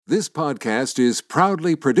This podcast is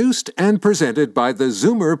proudly produced and presented by the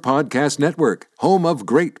Zoomer Podcast Network, home of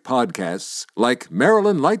great podcasts like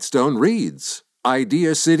Marilyn Lightstone Reads,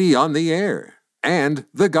 Idea City on the Air, and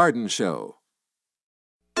The Garden Show.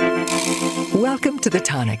 Welcome to The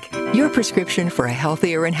Tonic, your prescription for a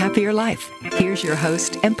healthier and happier life. Here's your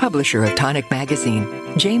host and publisher of Tonic Magazine,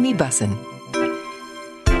 Jamie Bussin.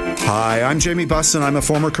 Hi, I'm Jamie Bussin. I'm a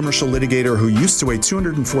former commercial litigator who used to weigh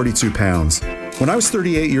 242 pounds. When I was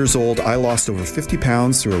 38 years old, I lost over 50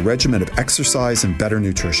 pounds through a regimen of exercise and better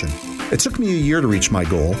nutrition. It took me a year to reach my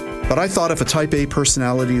goal, but I thought if a type A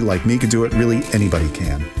personality like me could do it, really anybody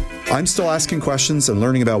can. I'm still asking questions and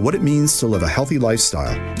learning about what it means to live a healthy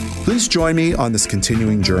lifestyle. Please join me on this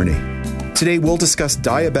continuing journey. Today, we'll discuss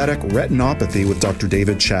diabetic retinopathy with Dr.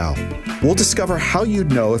 David Chow. We'll discover how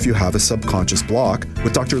you'd know if you have a subconscious block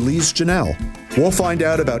with Dr. Lise Janelle. We'll find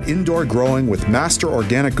out about indoor growing with master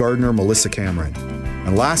organic gardener Melissa Cameron.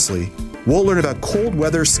 And lastly, we'll learn about cold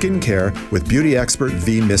weather skincare with beauty expert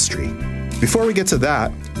V Mystery. Before we get to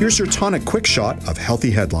that, here's your tonic quick shot of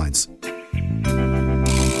healthy headlines.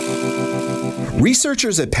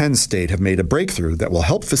 Researchers at Penn State have made a breakthrough that will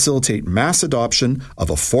help facilitate mass adoption of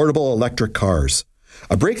affordable electric cars.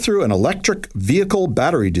 A breakthrough in electric vehicle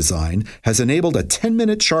battery design has enabled a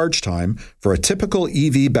 10-minute charge time for a typical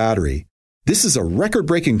EV battery. This is a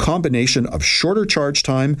record-breaking combination of shorter charge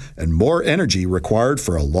time and more energy required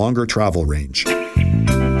for a longer travel range.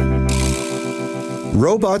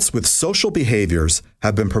 Robots with social behaviors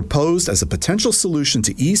have been proposed as a potential solution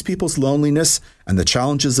to ease people's loneliness and the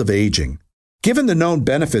challenges of aging. Given the known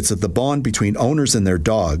benefits of the bond between owners and their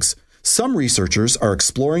dogs, some researchers are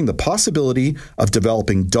exploring the possibility of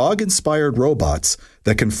developing dog-inspired robots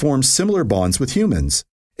that can form similar bonds with humans.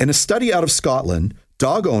 In a study out of Scotland,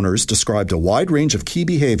 dog owners described a wide range of key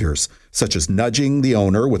behaviors, such as nudging the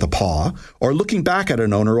owner with a paw or looking back at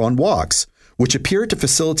an owner on walks, which appeared to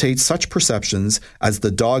facilitate such perceptions as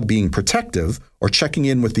the dog being protective or checking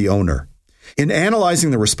in with the owner. In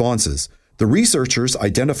analyzing the responses, the researchers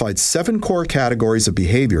identified 7 core categories of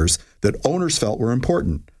behaviors that owners felt were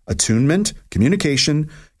important: attunement, communication,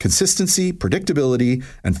 consistency, predictability,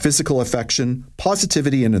 and physical affection,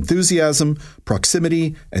 positivity and enthusiasm,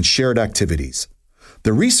 proximity, and shared activities.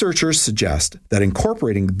 The researchers suggest that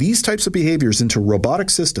incorporating these types of behaviors into robotic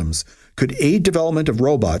systems could aid development of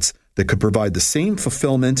robots that could provide the same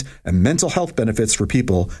fulfillment and mental health benefits for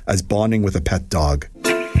people as bonding with a pet dog.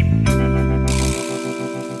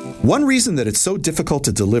 One reason that it's so difficult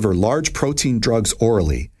to deliver large protein drugs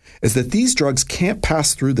orally is that these drugs can't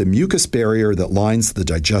pass through the mucus barrier that lines the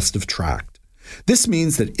digestive tract. This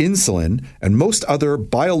means that insulin and most other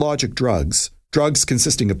biologic drugs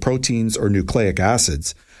consisting of proteins or nucleic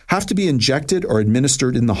acids, have to be injected or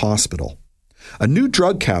administered in the hospital. A new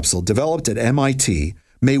drug capsule developed at MIT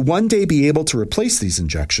may one day be able to replace these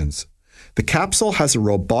injections. The capsule has a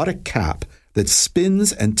robotic cap that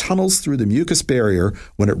spins and tunnels through the mucus barrier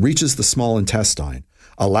when it reaches the small intestine,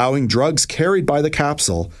 allowing drugs carried by the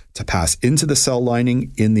capsule to pass into the cell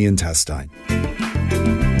lining in the intestine.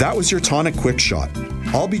 That was your Tonic Quick Shot.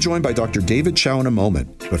 I'll be joined by Dr. David Chow in a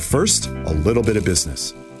moment, but first, a little bit of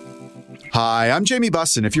business. Hi, I'm Jamie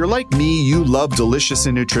Bussin. If you're like me, you love delicious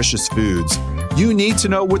and nutritious foods. You need to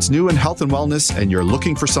know what's new in health and wellness, and you're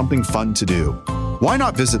looking for something fun to do. Why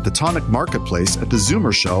not visit the Tonic Marketplace at the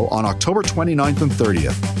Zoomer Show on October 29th and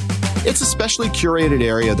 30th? It's a specially curated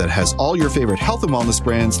area that has all your favorite health and wellness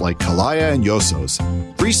brands like Kalaya and Yoso's.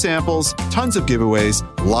 Free samples, tons of giveaways,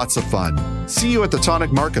 lots of fun. See you at the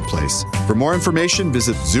Tonic Marketplace. For more information,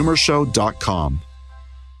 visit zoomershow.com.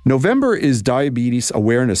 November is Diabetes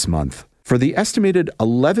Awareness Month. For the estimated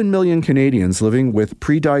 11 million Canadians living with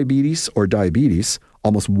prediabetes or diabetes,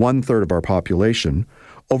 almost one-third of our population,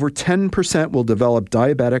 over 10% will develop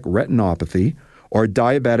diabetic retinopathy or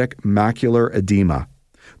diabetic macular edema,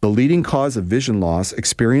 the leading cause of vision loss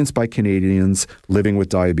experienced by Canadians living with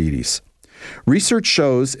diabetes. Research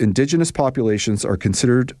shows Indigenous populations are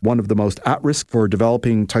considered one of the most at risk for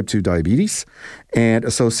developing type 2 diabetes and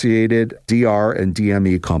associated DR and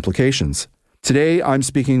DME complications. Today, I'm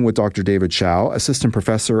speaking with Dr. David Chow, assistant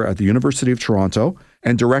professor at the University of Toronto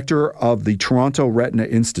and director of the Toronto Retina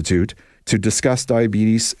Institute, to discuss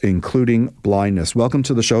diabetes, including blindness. Welcome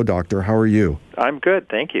to the show, Doctor. How are you? I'm good,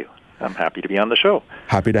 thank you. I'm happy to be on the show.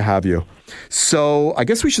 Happy to have you. So I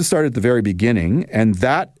guess we should start at the very beginning, and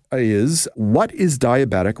that is, what is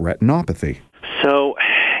diabetic retinopathy? So,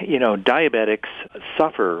 diabetics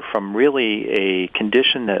suffer from really a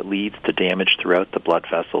condition that leads to damage throughout the blood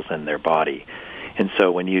vessels in their body. And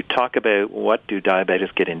so when you talk about what do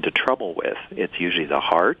diabetics get into trouble with, it's usually the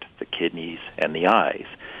heart, the kidneys, and the eyes.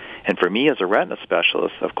 And for me as a retina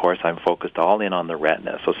specialist, of course, I'm focused all in on the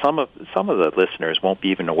retina. So some of the listeners won't be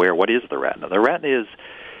even aware what is the retina. The retina is,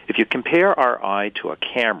 if you compare our eye to a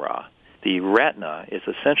camera, the retina is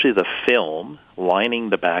essentially the film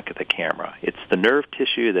lining the back of the camera. It's the nerve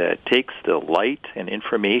tissue that takes the light and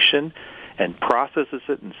information and processes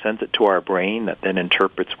it and sends it to our brain that then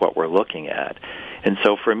interprets what we're looking at. And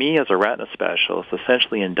so for me as a retina specialist,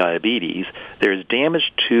 essentially in diabetes, there's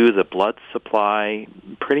damage to the blood supply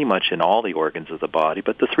pretty much in all the organs of the body,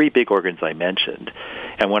 but the three big organs I mentioned.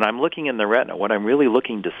 And when I'm looking in the retina, what I'm really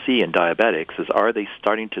looking to see in diabetics is, are they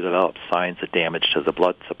starting to develop signs of damage to the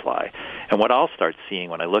blood supply? And what I'll start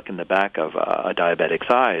seeing when I look in the back of a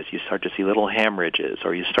diabetic's eyes, you start to see little hemorrhages,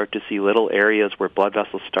 or you start to see little areas where blood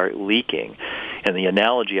vessels start leaking. And the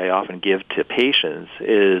analogy I often give to patients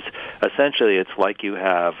is essentially it's like you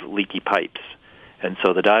have leaky pipes. And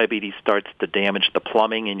so the diabetes starts to damage the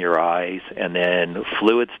plumbing in your eyes, and then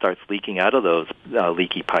fluid starts leaking out of those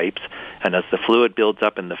leaky pipes. And as the fluid builds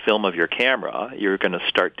up in the film of your camera, you're going to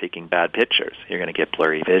start taking bad pictures. You're going to get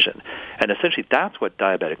blurry vision. And essentially that's what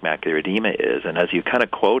diabetic macular edema is. And as you kind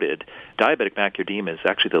of quoted, diabetic macular edema is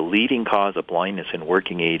actually the leading cause of blindness in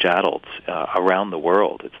working-age adults around the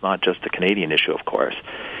world. It's not just a Canadian issue, of course.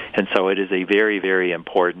 And so it is a very, very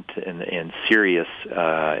important and serious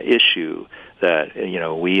issue that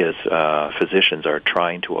we as physicians are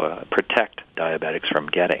trying to protect diabetics from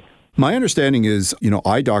getting. My understanding is,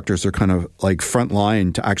 eye doctors are kind of like front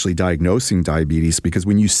line to actually diagnosing diabetes, because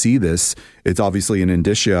when you see this, it's obviously an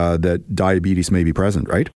indicia that diabetes may be present,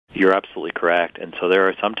 right? You're absolutely correct. And so there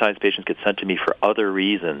are sometimes patients get sent to me for other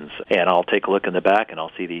reasons, and I'll take a look in the back and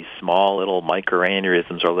I'll see these small little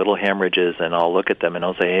microaneurysms or little hemorrhages, and I'll look at them and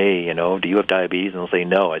I'll say, hey, do you have diabetes? And they'll say,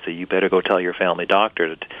 no. I say, you better go tell your family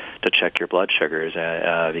doctor to check your blood sugars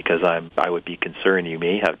because I would be concerned you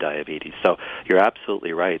may have diabetes. So you're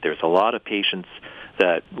absolutely right. There's a lot of patients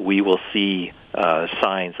that we will see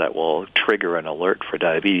signs that will trigger an alert for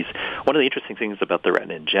diabetes. One of the interesting things about the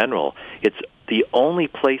retina in general, it's the only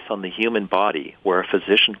place on the human body where a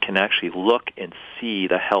physician can actually look and see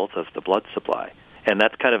the health of the blood supply. And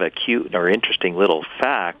that's kind of a cute or interesting little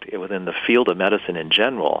fact within the field of medicine in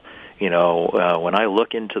general. When I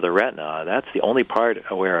look into the retina, that's the only part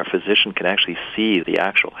where a physician can actually see the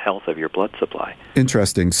actual health of your blood supply.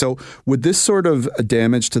 Interesting. So would this sort of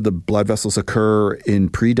damage to the blood vessels occur in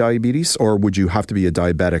pre-diabetes, or would you have to be a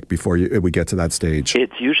diabetic before we get to that stage?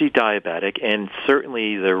 It's usually diabetic, and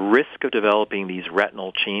certainly the risk of developing these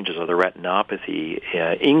retinal changes or the retinopathy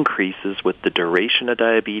increases with the duration of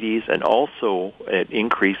diabetes, and also it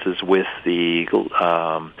increases with the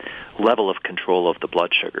level of control of the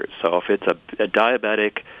blood sugars. So if it's a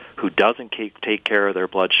diabetic who doesn't take care of their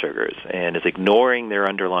blood sugars and is ignoring their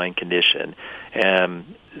underlying condition,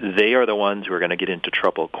 they are the ones who are going to get into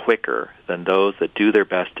trouble quicker than those that do their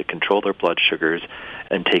best to control their blood sugars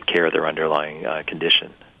and take care of their underlying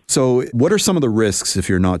condition. So what are some of the risks if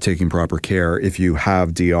you're not taking proper care if you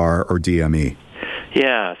have DR or DME?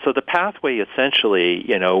 Yeah, so the pathway essentially,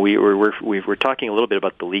 we were talking a little bit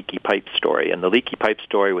about the leaky pipe story, and the leaky pipe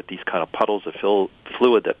story with these kind of puddles of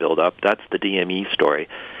fluid that build up, that's the DME story.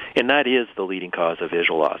 And that is the leading cause of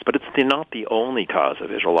visual loss, but it's not the only cause of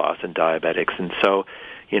visual loss in diabetics. And so,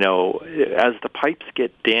 as the pipes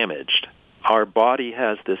get damaged, our body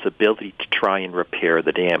has this ability to try and repair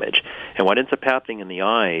the damage. And what ends up happening in the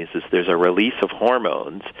eyes is there's a release of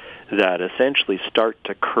hormones that essentially start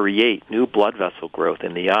to create new blood vessel growth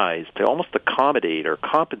in the eyes to almost accommodate or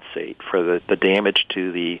compensate for the damage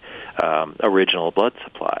to the original blood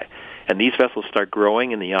supply. And these vessels start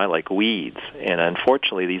growing in the eye like weeds. And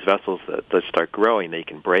unfortunately, these vessels that start growing, they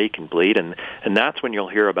can break and bleed. And that's when you'll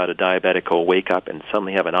hear about a diabetic who will wake up and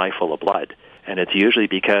suddenly have an eye full of blood. And it's usually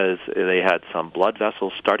because they had some blood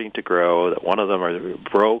vessels starting to grow, that one of them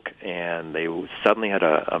broke, and they suddenly had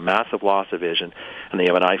a massive loss of vision, and they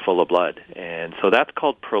have an eye full of blood. And so that's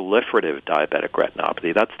called proliferative diabetic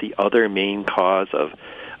retinopathy. That's the other main cause of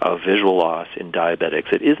visual loss in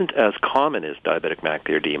diabetics. It isn't as common as diabetic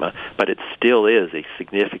macular edema, but it still is a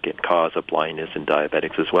significant cause of blindness in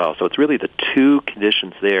diabetics as well. So it's really the two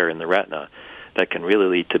conditions there in the retina that can really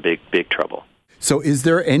lead to big trouble. So is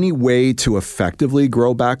there any way to effectively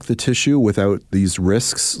grow back the tissue without these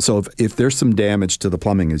risks? So if there's some damage to the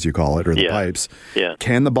plumbing, as you call it, or the pipes,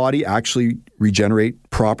 can the body actually regenerate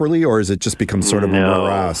properly, or is it just become sort of a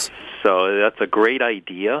morass? So that's a great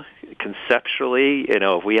idea. Conceptually,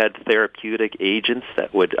 if we had therapeutic agents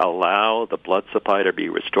that would allow the blood supply to be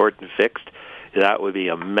restored and fixed, that would be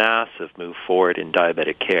a massive move forward in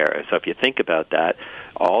diabetic care. So if you think about that,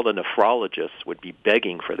 all the nephrologists would be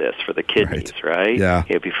begging for this for the kidneys, right? Yeah.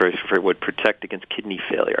 It would protect against kidney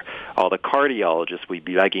failure. All the cardiologists would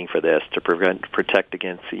be begging for this to protect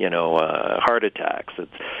against, heart attacks.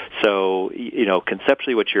 So,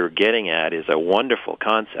 conceptually what you're getting at is a wonderful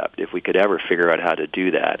concept if we could ever figure out how to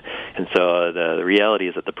do that. And so the reality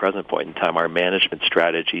is at the present point in time, our management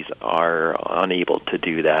strategies are unable to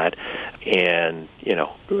do that. And,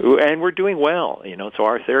 and we're doing well, so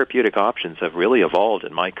our therapeutic options have really evolved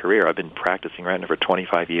in my career. I've been practicing retina for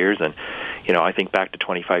 25 years, and, I think back to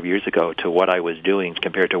 25 years ago to what I was doing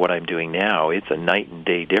compared to what I'm doing now. It's a night and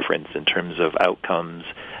day difference in terms of outcomes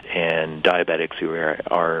and diabetics who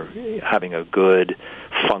are having a good,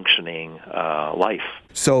 functioning life.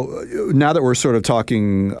 So now that we're sort of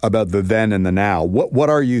talking about the then and the now, what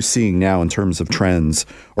are you seeing now in terms of trends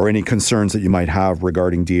or any concerns that you might have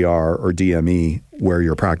regarding DR or DME where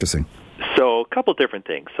you're practicing? So a couple different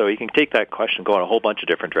things. So you can take that question, go in a whole bunch of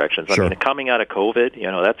different directions. Sure. I mean, coming out of COVID,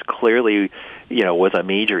 that's clearly, was a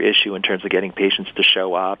major issue in terms of getting patients to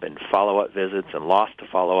show up and follow-up visits and loss to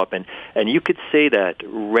follow-up. And you could say that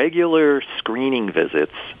regular screening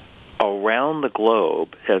visits around the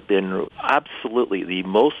globe have been absolutely the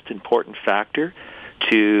most important factor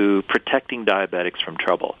to protecting diabetics from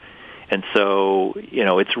trouble. And so,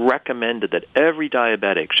 it's recommended that every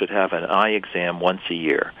diabetic should have an eye exam once a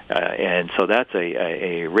year. And so that's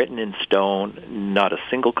a written in stone. Not a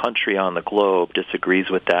single country on the globe disagrees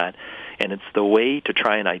with that. And it's the way to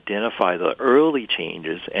try and identify the early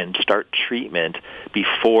changes and start treatment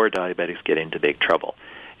before diabetics get into big trouble.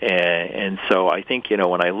 And so I think,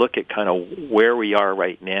 when I look at kind of where we are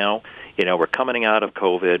right now, we're coming out of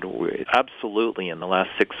COVID. We're absolutely in the last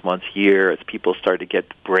 6 months, year, as people start to get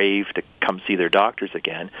brave to come see their doctors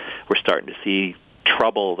again, we're starting to see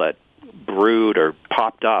trouble that brewed or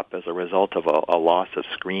popped up as a result of a loss of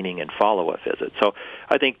screening and follow-up visits. So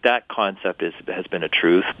I think that concept has been a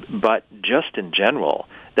truth. But just in general,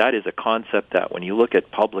 that is a concept that when you look at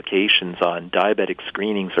publications on diabetic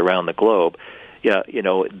screenings around the globe,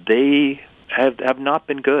 they have not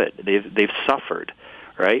been good. They've suffered,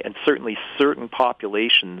 right? And certainly certain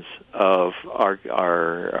populations of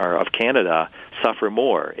of Canada suffer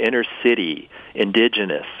more. Inner city,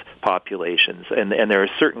 Indigenous populations, and there are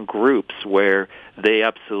certain groups where they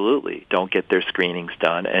absolutely don't get their screenings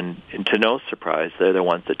done, and to no surprise, they're the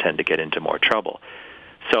ones that tend to get into more trouble.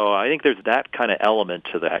 So I think there's that kind of element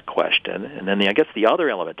to that question. And then I guess the other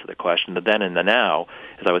element to the question, the then and the now,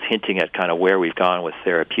 is I was hinting at kind of where we've gone with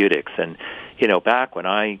therapeutics. And, back when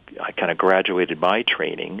I kind of graduated my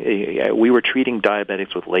training, we were treating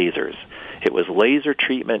diabetics with lasers. It was laser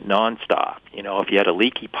treatment nonstop. If you had a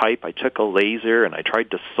leaky pipe, I took a laser and I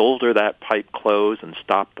tried to solder that pipe closed and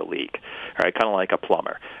stop the leak, right? Kind of like a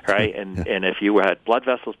plumber, right? And if you had blood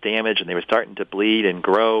vessels damaged and they were starting to bleed and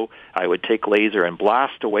grow, I would take laser and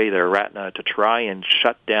blast away their retina to try and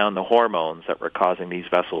shut down the hormones that were causing these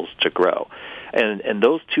vessels to grow. And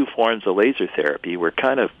those two forms of laser therapy were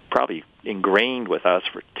kind of probably ingrained with us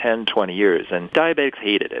for 10, 20 years. And diabetics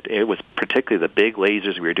hated it. It was particularly the big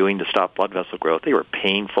lasers we were doing to stop blood vessel growth. They were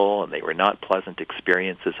painful and they were not pleasant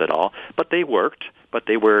experiences at all. But they worked, but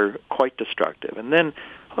they were quite destructive. And then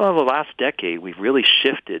the last decade, we've really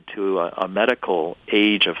shifted to a medical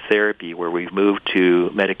age of therapy where we've moved to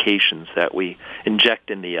medications that we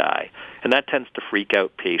inject in the eye. And that tends to freak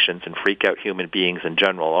out patients and freak out human beings in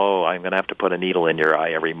general. Oh, I'm going to have to put a needle in your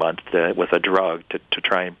eye every month with a drug to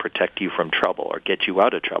try and protect you from trouble or get you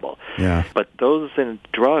out of trouble. Yeah. But those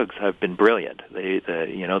drugs have been brilliant.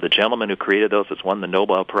 The gentleman who created those has won the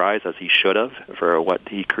Nobel Prize, as he should have, for what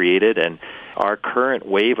he created. And our current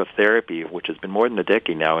wave of therapy, which has been more than a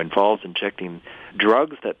decade now, involves injecting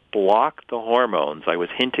drugs that block the hormones I was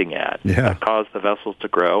hinting at, that cause the vessels to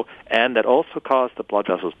grow, and that also cause the blood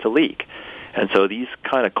vessels to leak. And so these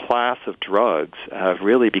kind of class of drugs have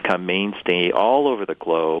really become mainstay all over the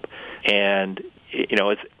globe. And,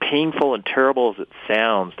 as painful and terrible as it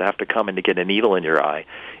sounds to have to come in to get a needle in your eye,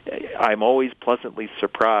 I'm always pleasantly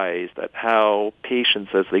surprised at how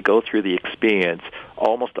patients, as they go through the experience,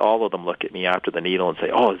 almost all of them look at me after the needle and say,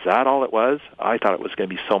 oh, is that all it was? I thought it was going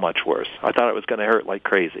to be so much worse. I thought it was going to hurt like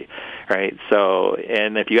crazy, right? So,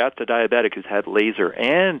 and if you ask a diabetic who's had laser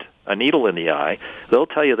and a needle in the eye, they'll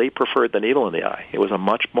tell you they preferred the needle in the eye. It was a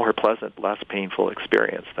much more pleasant, less painful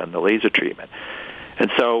experience than the laser treatment. And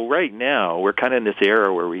so right now, we're kind of in this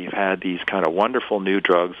era where we've had these kind of wonderful new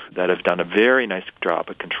drugs that have done a very nice job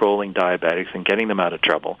of controlling diabetics and getting them out of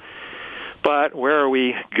trouble. But where are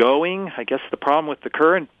we going? I guess the problem with the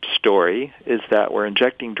current story is that we're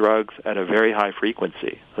injecting drugs at a very high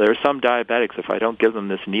frequency. There are some diabetics, if I don't give them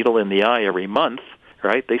this needle in the eye every month,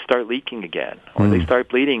 right, they start leaking again, or they start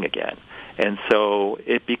bleeding again. And so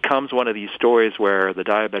it becomes one of these stories where the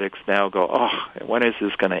diabetics now go, oh, when is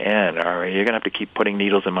this going to end? Or you're going to have to keep putting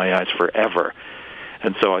needles in my eyes forever.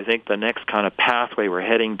 And so I think the next kind of pathway we're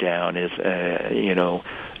heading down is,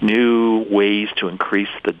 new ways to increase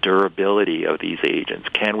the durability of these agents.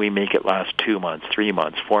 Can we make it last 2 months, 3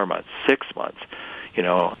 months, 4 months, 6 months?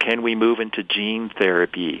 Can we move into gene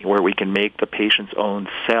therapy where we can make the patient's own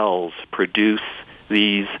cells produce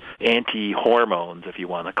these anti-hormones, if you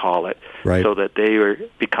want to call it, right, so that they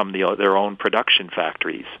become their own production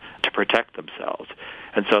factories to protect themselves.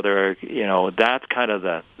 And so that's kind of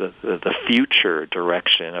the future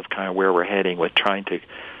direction of kind of where we're heading with trying to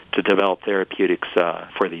develop therapeutics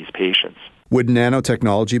for these patients. Would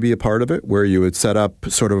nanotechnology be a part of it, where you would set up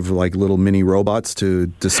sort of like little mini robots to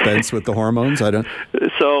dispense with the hormones?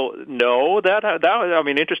 So no, that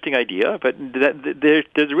interesting idea, but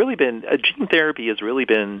there's really been gene therapy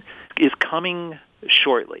is coming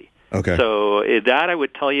shortly. Okay. So that I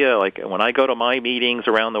would tell you, like when I go to my meetings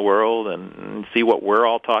around the world and see what we're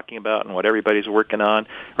all talking about and what everybody's working on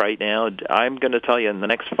right now, I'm going to tell you in the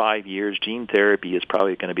next 5 years, gene therapy is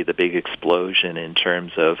probably going to be the big explosion in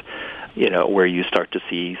terms of, where you start to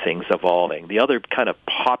see things evolving. The other kind of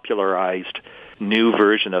popularized new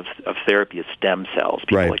version of therapy is stem cells.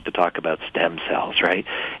 People like to talk about stem cells, right?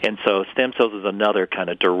 And so stem cells is another kind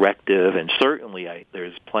of directive, and certainly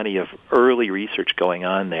there's plenty of early research going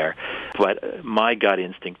on there. But my gut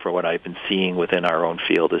instinct for what I've been seeing within our own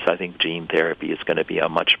field is I think gene therapy is going to be a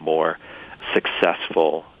much more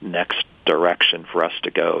successful next direction for us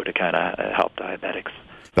to go to kind of help diabetics.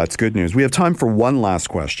 That's good news. We have time for one last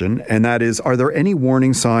question, and that is, are there any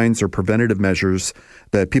warning signs or preventative measures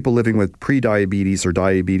that people living with prediabetes or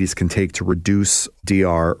diabetes can take to reduce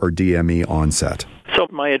DR or DME onset? So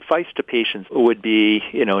my advice to patients would be,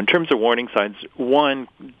 in terms of warning signs, one,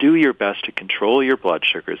 do your best to control your blood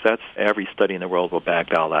sugars. That's every study in the world will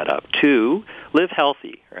back all that up. Two, live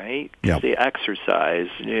healthy, right? Yep. Say exercise,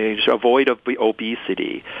 avoid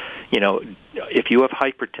obesity. If you have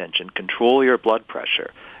hypertension, control your blood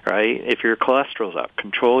pressure, right? If your cholesterol's up,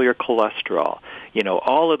 control your cholesterol.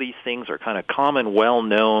 All of these things are kind of common,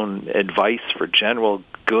 well-known advice for general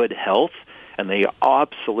good health, and they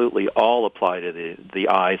absolutely all apply to the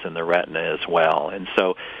eyes and the retina as well. And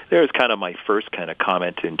so there's kind of my first kind of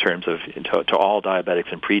comment in terms of to all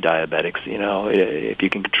diabetics and pre-diabetics. If you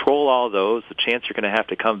can control all those, the chance you're going to have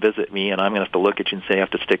to come visit me and I'm going to have to look at you and say you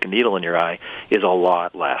have to stick a needle in your eye is a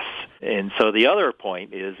lot less. And so the other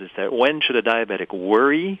point is that when should a diabetic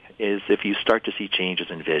worry is if you start to see changes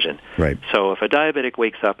in vision. Right. So if a diabetic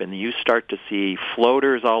wakes up and you start to see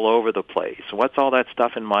floaters all over the place, what's all that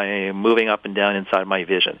stuff in my moving up and down inside my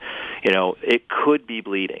vision? It could be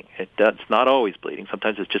bleeding. It's not always bleeding.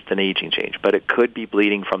 Sometimes it's just an aging change, but it could be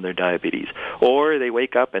bleeding from their diabetes. Or they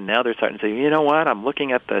wake up and now they're starting to say, you know what, I'm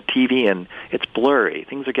looking at the TV and it's blurry.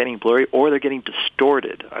 Things are getting blurry, or they're getting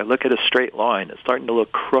distorted. I look at a straight line. It's starting to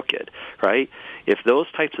look crooked, right? If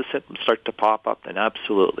those types of symptoms start to pop up, then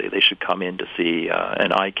absolutely they should come in to see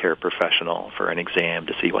an eye care professional for an exam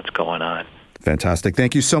to see what's going on. Fantastic.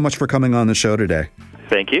 Thank you so much for coming on the show today.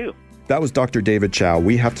 Thank you. That was Dr. David Chow.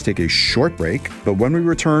 We have to take a short break, but when we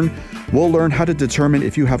return, we'll learn how to determine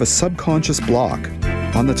if you have a subconscious block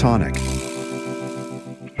on The Tonic.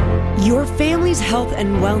 Your family's health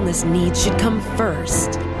and wellness needs should come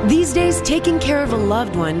first. These days, taking care of a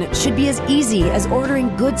loved one should be as easy as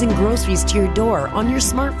ordering goods and groceries to your door on your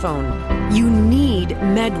smartphone. You need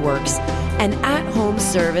MedWorks, an at-home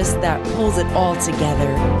service that pulls it all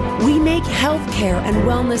together. We make healthcare and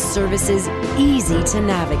wellness services easy to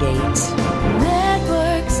navigate.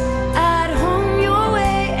 MedWorks, at home your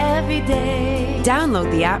way every day. Download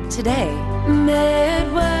the app today.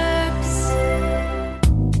 MedWorks.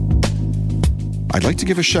 I'd like to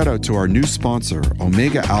give a shout out to our new sponsor,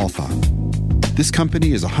 Omega Alpha. This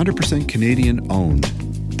company is 100% Canadian owned.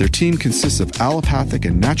 Their team consists of allopathic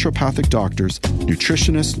and naturopathic doctors,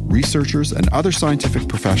 nutritionists, researchers, and other scientific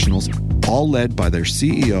professionals, all led by their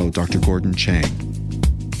CEO, Dr. Gordon Chang.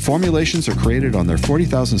 Formulations are created on their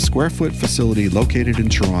 40,000 square foot facility located in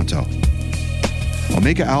Toronto.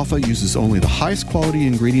 Omega Alpha uses only the highest quality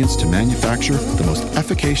ingredients to manufacture the most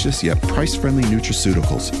efficacious yet price-friendly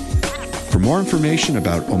nutraceuticals. For more information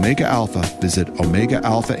about Omega Alpha, visit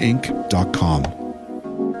OmegaAlphaInc.com.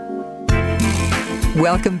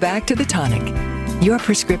 Welcome back to The Tonic, your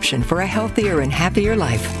prescription for a healthier and happier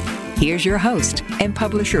life. Here's your host and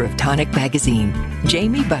publisher of Tonic Magazine,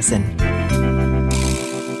 Jamie Bussin.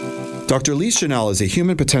 Dr. Lise Chanel is a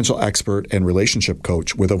human potential expert and relationship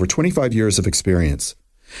coach with over 25 years of experience.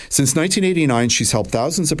 Since 1989, she's helped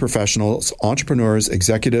thousands of professionals, entrepreneurs,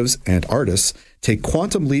 executives, and artists take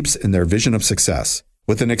quantum leaps in their vision of success.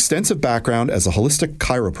 With an extensive background as a holistic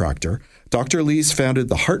chiropractor, Dr. Lise founded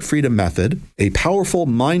the Heart Freedom Method, a powerful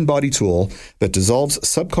mind-body tool that dissolves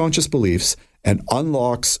subconscious beliefs and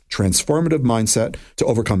unlocks transformative mindset to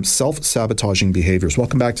overcome self-sabotaging behaviors.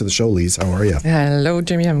 Welcome back to the show, Lise. How are you? Hello,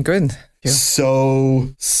 Jimmy. I'm good. So,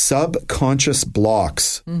 subconscious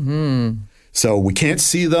blocks. So we can't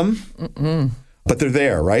see them, but they're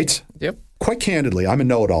there, right? Yep. Quite candidly, I'm a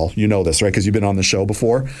know-it-all. You know this, right? Because you've been on the show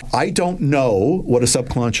before. I don't know what a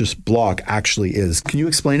subconscious block actually is. Can you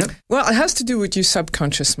explain it? Well, it has to do with your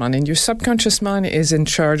subconscious mind. And your subconscious mind is in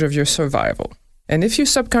charge of your survival. And if your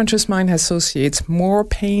subconscious mind associates more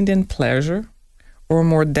pain than pleasure or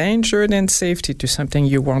more danger than safety to something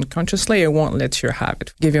you want consciously, it won't let you have it.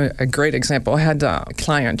 I'll give you a great example. I had a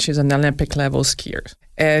client. She's an Olympic level skier.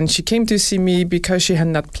 And she came to see me because she had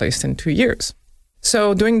not placed in 2 years.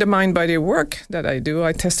 So doing the mind-body work that I do,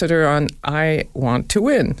 I tested her on, I want to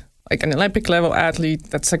win. Like an Olympic level athlete,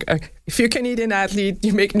 that's like, if you're a Canadian athlete,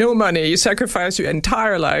 you make no money, you sacrifice your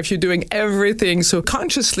entire life, you're doing everything. So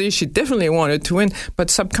consciously, she definitely wanted to win, but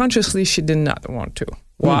subconsciously, she did not want to.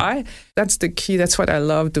 Why? That's the key. That's what I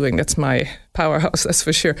love doing. That's my powerhouse, that's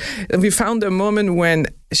for sure. And we found a moment when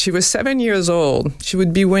she was 7 years old. She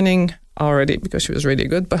would be winning already because she was really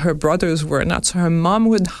good, but her brothers were not. So her mom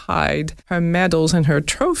would hide her medals and her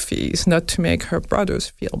trophies not to make her brothers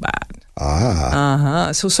feel bad.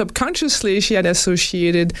 So subconsciously, she had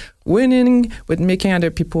associated winning with making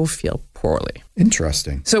other people feel poorly.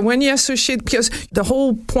 Interesting. So when you associate, because the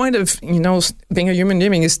whole point of, being a human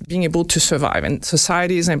being is being able to survive, and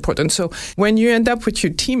society is important. So when you end up with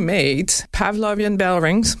your teammates, Pavlovian bell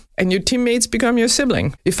rings, and your teammates become your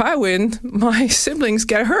sibling. If I win, my siblings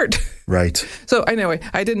get hurt. Right. So anyway,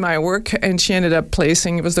 I did my work, and she ended up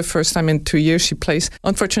placing. It was the first time in 2 years she placed.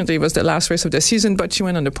 Unfortunately, it was the last race of the season, but she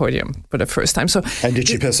went on the podium for the first time. So, and did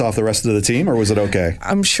she piss off the rest of the team, or was it okay?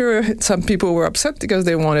 I'm sure some people were upset because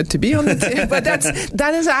they wanted to be on the team. But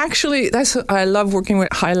I love working with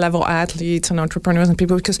high-level athletes and entrepreneurs and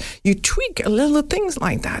people, because you tweak little things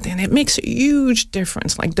like that, and it makes a huge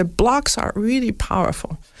difference. Like the blocks are really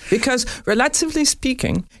powerful. Because relatively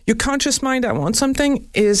speaking, your conscious mind that wants something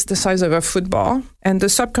is the size of a football, and the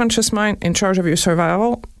subconscious mind in charge of your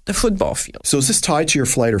survival, the football field. So is this tied to your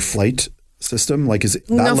fight or flight system? Like, is it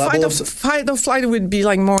that level fight or flight would be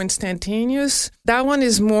like more instantaneous. That one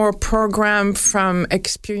is more programmed from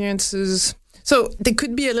experiences. So they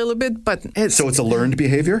could be a little bit, but so it's a learned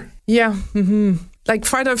behavior? Yeah. Like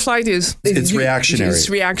fight or flight is... It's reactionary. It's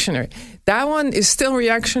reactionary. That one is still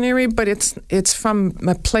reactionary, but it's from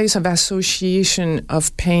a place of association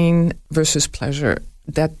of pain versus pleasure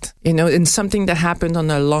that, in something that happened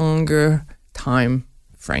on a longer time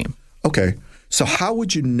frame. Okay. So how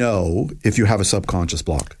would you know if you have a subconscious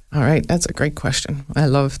block? All right. That's a great question. I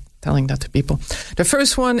love telling that to people. The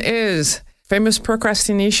first one is famous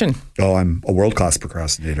procrastination. Oh, I'm a world-class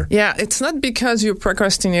procrastinator. Yeah, it's not because you're a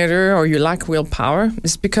procrastinator or you lack willpower.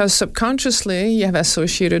 It's because subconsciously you have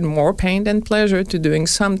associated more pain than pleasure to doing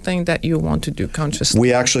something that you want to do consciously.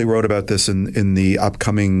 We actually wrote about this in the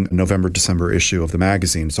upcoming November-December issue of the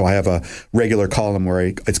magazine. So I have a regular column where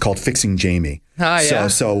it's called Fixing Jamie. Yeah.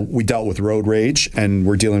 So we dealt with road rage, and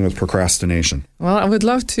we're dealing with procrastination. Well, I would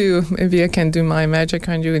love to. Maybe I can do my magic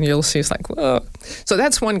on you, and you'll see. It's like, whoa. So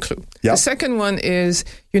that's one clue. Yep. The second one is,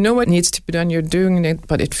 you know what needs to be done. You're doing it,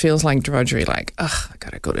 but it feels like drudgery. Like, I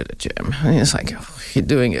got to go to the gym. And it's like, you're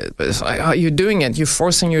doing it. But it's like, you're doing it. You're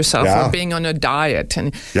forcing yourself or being on a diet.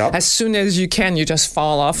 And as soon as you can, you just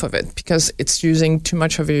fall off of it because it's using too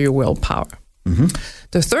much of your willpower.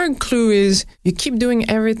 The third clue is you keep doing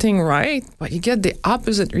everything right, but you get the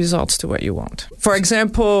opposite results to what you want. For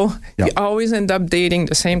example, you always end up dating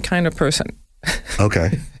the same kind of person.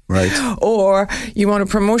 Okay, right. Or you want a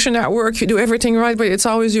promotion at work, you do everything right, but it's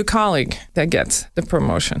always your colleague that gets the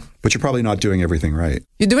promotion. But you're probably not doing everything right.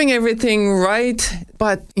 You're doing everything right,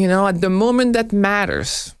 but, at the moment that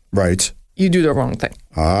matters, right, you do the wrong thing.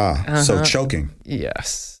 So choking.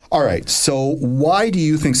 Yes. All right. So why do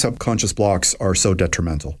you think subconscious blocks are so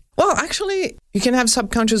detrimental? Well, actually, you can have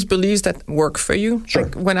subconscious beliefs that work for you. Sure.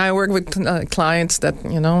 Like when I work with clients that,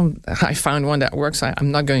 I found one that works,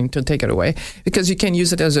 I'm not going to take it away because you can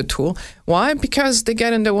use it as a tool. Why? Because they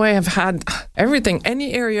get in the way of everything.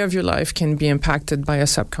 Any area of your life can be impacted by a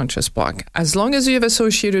subconscious block. As long as you have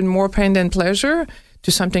associated more pain than pleasure,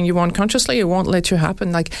 to something you want consciously, it won't let you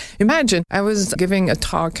happen. Like, imagine, I was giving a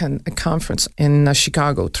talk at a conference in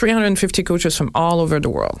Chicago, 350 coaches from all over the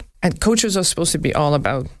world. And coaches are supposed to be all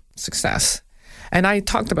about success. And I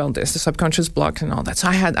talked about this, the subconscious block and all that. So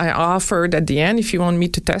I offered at the end, if you want me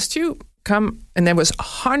to test you, come. And there was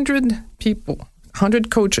 100 people,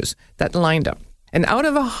 100 coaches that lined up. And out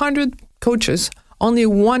of 100 coaches, only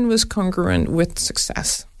one was congruent with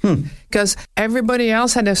success. Because everybody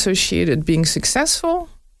else had associated being successful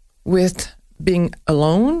with being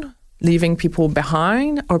alone, leaving people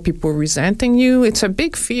behind, or people resenting you. It's a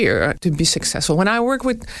big fear to be successful. When I work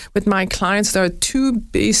with my clients, there are two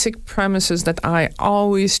basic premises that I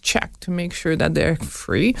always check to make sure that they're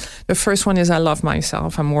free. The first one is I love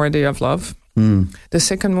myself. I'm worthy of love. The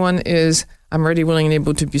second one is I'm ready, willing, and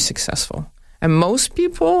able to be successful. And most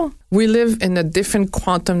people, we live in a different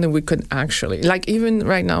quantum than we could actually. Like even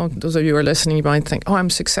right now, those of you who are listening, you might think, oh,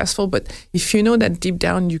 I'm successful. But if you know that deep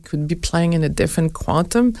down you could be playing in a different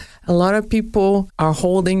quantum, a lot of people are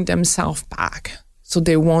holding themselves back so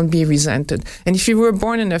they won't be resented. And if you were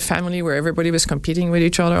born in a family where everybody was competing with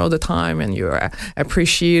each other all the time and you're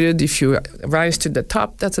appreciated, if you rise to the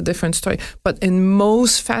top, that's a different story. But in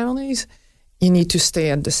most families, you need to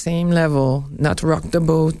stay at the same level, not rock the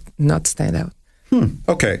boat, not stand out.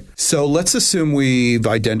 Okay. So let's assume we've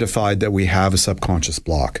identified that we have a subconscious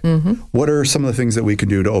block. What are some of the things that we can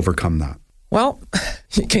do to overcome that? Well,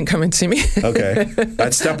 you can come and see me. Okay.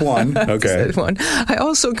 That's step one. Okay. Step one. I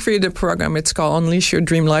also created a program. It's called Unleash Your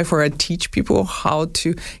Dream Life, where I teach people how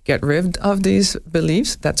to get rid of these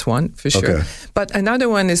beliefs. That's one, for sure. Okay. But another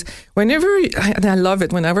one is and I love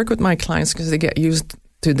it when I work with my clients because they get used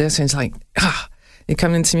to this, and it's like, they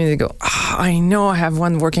come in to me and they go, I know I have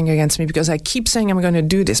one working against me because I keep saying I'm going to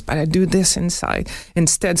do this, but I do this inside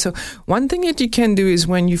instead. So one thing that you can do is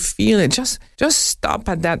when you feel it, just stop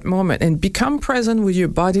at that moment and become present with your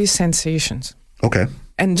body's sensations. Okay.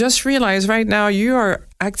 And just realize right now you are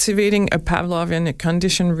activating a Pavlovian, a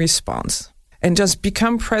conditioned response. And just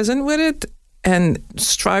become present with it and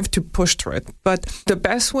strive to push through it. But the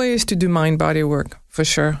best way is to do mind-body work, for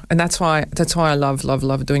sure. And that's why I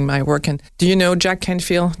love doing my work. And do you know Jack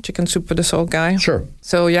Canfield, Chicken Soup for the Soul guy? Sure.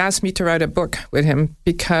 So he asked me to write a book with him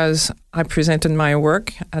because I presented my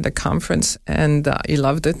work at a conference and he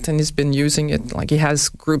loved it and he's been using it. Like he has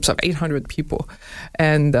groups of 800 people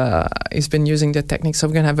and he's been using the technique. So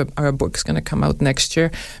we're going to have our book's going to come out next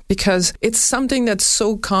year because it's something that's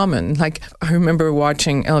so common. Like I remember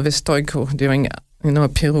watching Elvis Stoico doing a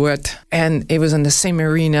pirouette. And it was in the same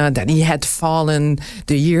arena that he had fallen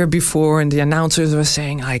the year before. And the announcers were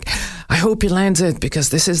saying, like, I hope he lands it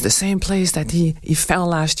because this is the same place that he fell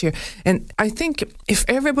last year. And I think if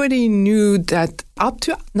everybody knew that up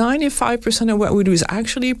to 95% of what we do is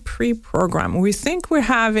actually pre-programmed, we think we're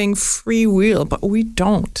having free will, but we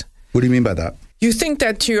don't. What do you mean by that? You think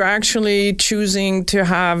that you're actually choosing to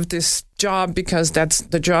have this job because that's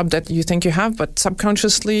the job that you think you have, but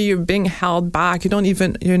subconsciously you're being held back.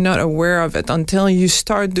 You're not aware of it until you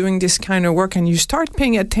start doing this kind of work and you start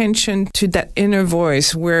paying attention to that inner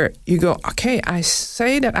voice where you go, okay, I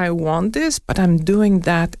say that I want this, but I'm doing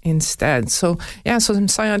that instead. So some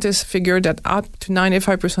scientists figure that up to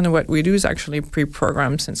 95% of what we do is actually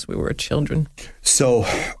pre-programmed since we were children. So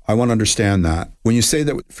I want to understand that. When you say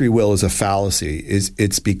that free will is a fallacy,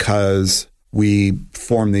 it's because we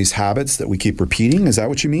form these habits that we keep repeating? Is that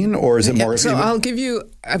what you mean? Or is it more... So I'll give you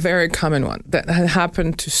a very common one that had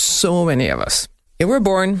happened to so many of us. You were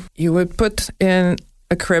born, you were put in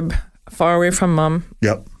a crib far away from mom.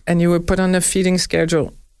 Yep. And you were put on a feeding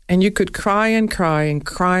schedule. And you could cry and cry and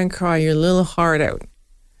cry and cry your little heart out.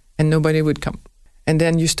 And nobody would come. And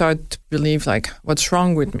then you start to believe, like, what's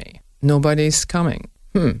wrong with me? Nobody's coming.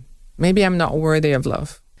 Maybe I'm not worthy of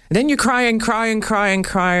love. And then you cry and cry and cry and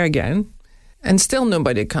cry again. And still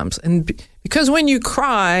nobody comes. And because when you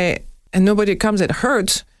cry and nobody comes, it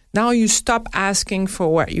hurts. Now you stop asking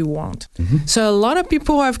for what you want. Mm-hmm. So a lot of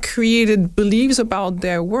people have created beliefs about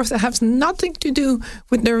their worth that has nothing to do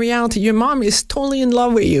with the reality. Your mom is totally in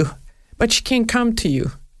love with you, but she can't come to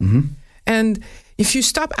you. Mm-hmm. And if you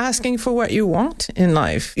stop asking for what you want in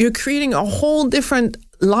life, you're creating a whole different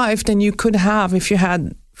life than you could have if you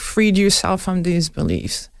had freed yourself from these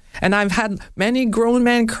beliefs. And I've had many grown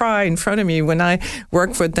men cry in front of me when I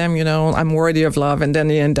work with them, I'm worthy of love. And then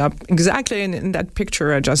they end up exactly in that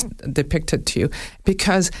picture I just depicted to you.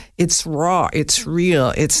 Because it's raw, it's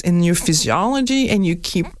real, it's in your physiology, and you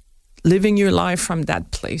keep living your life from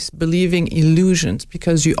that place, believing illusions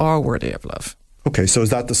because you are worthy of love. Okay, so is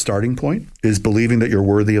that the starting point? Is believing that you're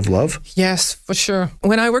worthy of love? Yes, for sure.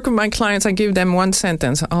 When I work with my clients, I give them one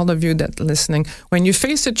sentence. All of you that are listening, when you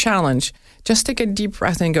face a challenge, just take a deep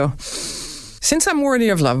breath and go, since I'm worthy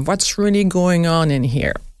of love, what's really going on in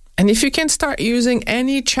here? And if you can start using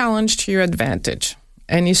any challenge to your advantage,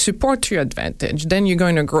 any support to your advantage, then you're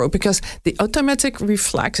going to grow. Because the automatic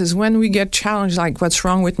reflex is when we get challenged, like, what's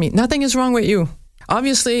wrong with me? Nothing is wrong with you.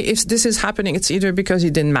 Obviously, if this is happening, it's either because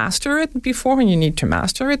you didn't master it before and you need to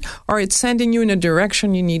master it, or it's sending you in a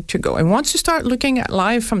direction you need to go. And once you start looking at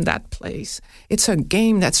life from that place, it's a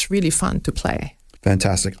game that's really fun to play.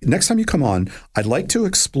 Fantastic. Next time you come on, I'd like to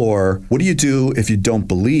explore, what do you do if you don't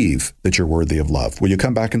believe that you're worthy of love? Will you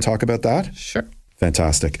come back and talk about that? Sure.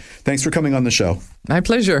 Fantastic. Thanks for coming on the show. My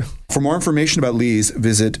pleasure. For more information about Lise,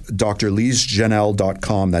 visit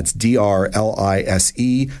drlisejanelle.com. That's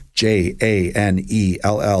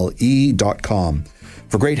DRLISEJANELLE.com.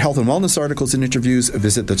 For great health and wellness articles and interviews,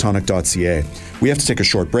 visit thetonic.ca. We have to take a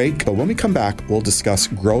short break, but when we come back, we'll discuss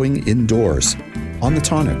growing indoors on The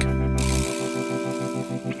Tonic.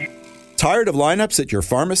 Tired of lineups at your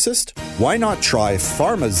pharmacist? Why not try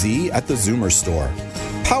PharmaZ at the Zoomer store?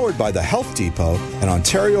 Powered by the Health Depot, an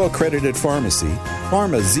Ontario-accredited pharmacy,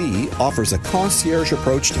 PharmaZ offers a concierge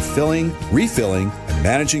approach to filling, refilling, and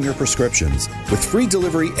managing your prescriptions with free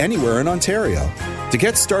delivery anywhere in Ontario. To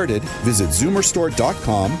get started, visit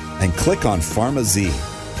zoomerstore.com and click on PharmaZ.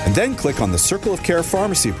 And then click on the Circle of Care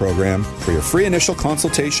Pharmacy program for your free initial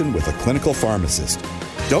consultation with a clinical pharmacist.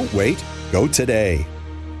 Don't wait. Go today.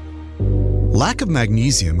 Lack of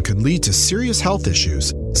magnesium can lead to serious health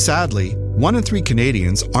issues. Sadly, 1 in 3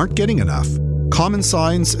 Canadians aren't getting enough. Common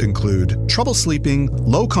signs include trouble sleeping,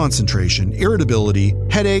 low concentration, irritability,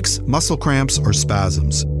 headaches, muscle cramps, or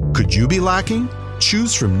spasms. Could you be lacking?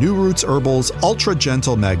 Choose from New Roots Herbal's Ultra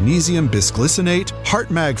Gentle Magnesium Bisglycinate,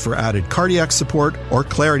 Heart Mag for added cardiac support, or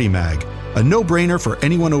Clarity Mag, a no-brainer for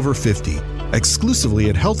anyone over 50, exclusively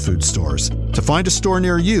at health food stores. To find a store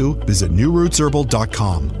near you, visit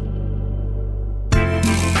newrootsherbal.com.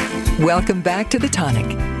 Welcome back to The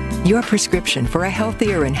Tonic, your prescription for a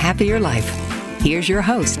healthier and happier life. Here's your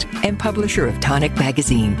host and publisher of Tonic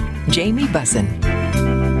Magazine, Jamie Bussin.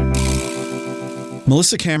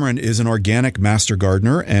 Melissa Cameron is an organic master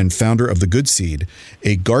gardener and founder of The Good Seed,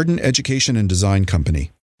 a garden education and design company.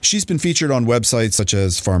 She's been featured on websites such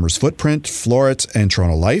as Farmer's Footprint, Floret, and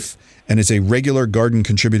Toronto Life, and is a regular garden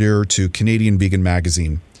contributor to Canadian Vegan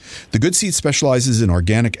Magazine. The Good Seed specializes in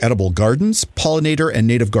organic edible gardens, pollinator and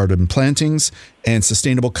native garden plantings, and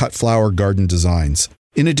sustainable cut flower garden designs.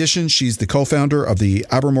 In addition, she's the co-founder of the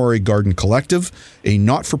Abermory Garden Collective, a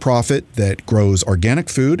not-for-profit that grows organic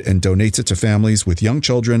food and donates it to families with young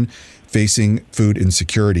children facing food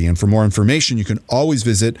insecurity. And for more information, you can always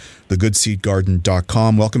visit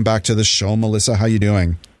thegoodseedgarden.com. Welcome back to the show, Melissa. How are you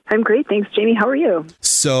doing? I'm great. Thanks, Jamie. How are you?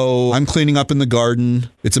 So I'm cleaning up in the garden.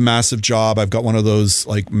 It's a massive job. I've got one of those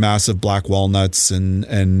like massive black walnuts and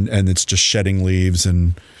it's just shedding leaves.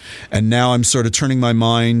 And now I'm sort of turning my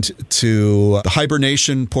mind to the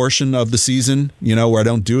hibernation portion of the season, you know, where I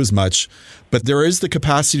don't do as much. But there is the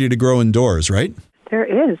capacity to grow indoors, right? There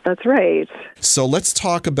is. That's right. So let's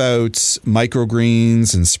talk about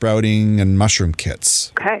microgreens and sprouting and mushroom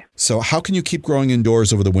kits. Okay. So how can you keep growing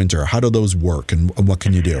indoors over the winter? How do those work and what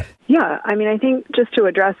can you do? Yeah, I mean, I think just to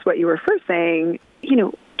address what you were first saying, you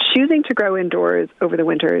know, choosing to grow indoors over the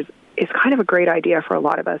winters is kind of a great idea for a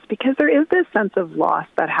lot of us because there is this sense of loss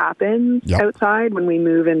that happens outside when we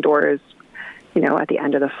move indoors, you know, at the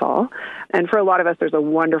end of the fall. And for a lot of us, there's a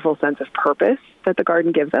wonderful sense of purpose that the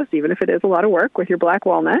garden gives us, even if it is a lot of work with your black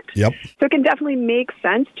walnut. Yep. So it can definitely make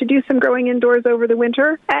sense to do some growing indoors over the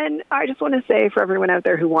winter. And I just want to say for everyone out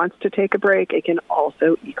there who wants to take a break, it can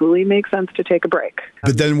also equally make sense to take a break.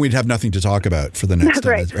 But then we'd have nothing to talk about for the next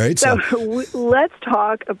time, right? So let's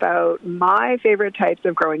talk about my favorite types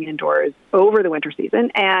of growing indoors over the winter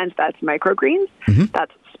season, and that's microgreens. Mm-hmm.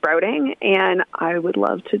 That's sprouting, and I would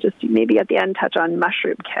love to just maybe at the end touch on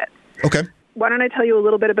mushroom kits. Okay. Why don't I tell you a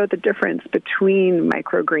little bit about the difference between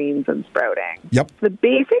microgreens and sprouting? Yep. The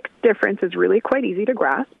basic difference is really quite easy to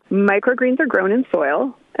grasp. Microgreens are grown in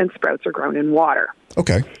soil, and sprouts are grown in water.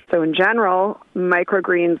 Okay. So in general,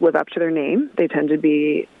 microgreens live up to their name. They tend to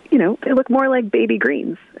be, you know, they look more like baby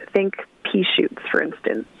greens. Think pea shoots, for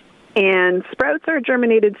instance. And sprouts are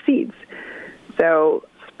germinated seeds. So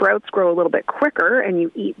sprouts grow a little bit quicker, and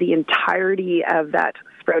you eat the entirety of that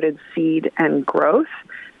sprouted seed and growth.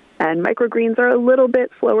 And microgreens are a little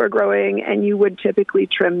bit slower growing, and you would typically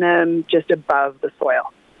trim them just above the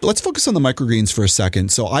soil. Let's focus on the microgreens for a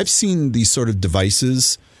second. So I've seen these sort of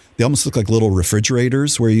devices. They almost look like little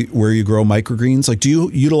refrigerators where you grow microgreens. Like, do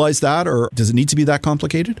you utilize that, or does it need to be that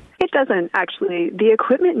complicated? It doesn't, actually. The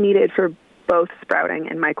equipment needed for both sprouting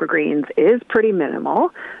and microgreens is pretty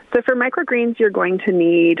minimal. So for microgreens, you're going to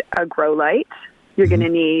need a grow light. You're going to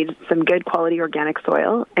need some good quality organic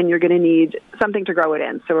soil, and you're going to need something to grow it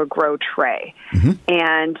in, so a grow tray.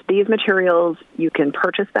 And these materials, you can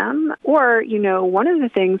purchase them, or, one of the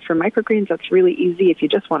things for microgreens that's really easy if you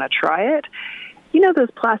just want to try it, those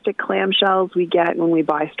plastic clamshells we get when we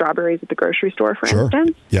buy strawberries at the grocery store, for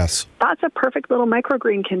instance? Yes. That's a perfect little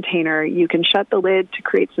microgreen container. You can shut the lid to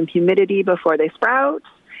create some humidity before they sprout.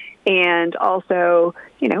 And also,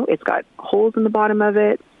 it's got holes in the bottom of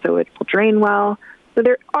it, so it will drain well. So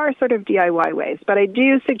there are sort of DIY ways, but I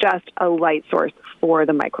do suggest a light source for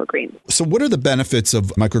the microgreens. So what are the benefits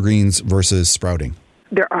of microgreens versus sprouting?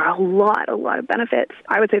 There are a lot of benefits.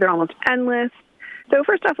 I would say they're almost endless. So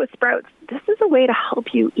first off, with sprouts, this is a way to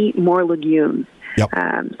help you eat more legumes. Yep.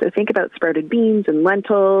 So think about sprouted beans and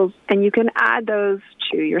lentils, and you can add those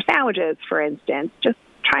to your sandwiches, for instance, just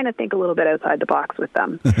trying to think a little bit outside the box with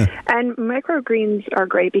them. And microgreens are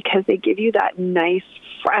great because they give you that nice,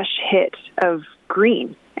 fresh hit of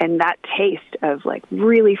green and that taste of like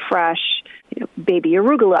really fresh, baby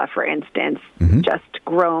arugula, for instance, just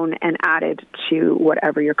grown and added to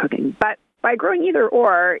whatever you're cooking. But by growing either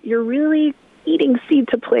or, you're really eating seed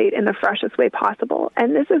to plate in the freshest way possible.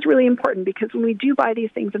 And this is really important because when we do buy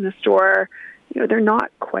these things in the store, they're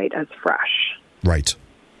not quite as fresh. Right.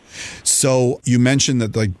 So you mentioned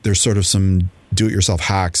that there's sort of some do-it-yourself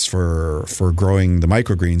hacks for growing the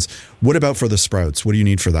microgreens. What about for the sprouts? What do you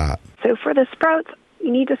need for that? So for the sprouts,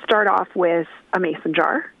 you need to start off with a mason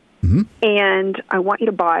jar. And I want you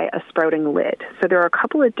to buy a sprouting lid. So there are a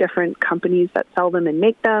couple of different companies that sell them and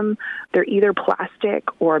make them. They're either plastic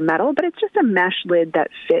or metal, but it's just a mesh lid that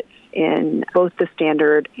fits in both the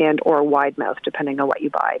standard and or wide mouth, depending on what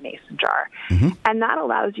you buy, mason jar. And that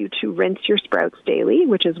allows you to rinse your sprouts daily,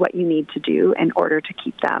 which is what you need to do in order to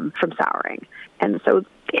keep them from souring. And so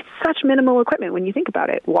it's such minimal equipment when you think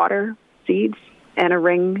about it. Water, seeds, and a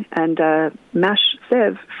ring and a mesh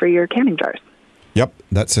sieve for your canning jars. Yep,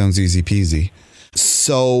 that sounds easy peasy.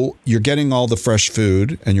 So you're getting all the fresh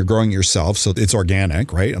food and you're growing it yourself, so it's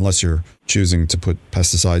organic, right? Unless you're choosing to put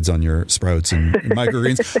pesticides on your sprouts and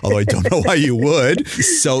microgreens, although I don't know why you would.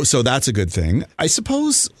 So that's a good thing. I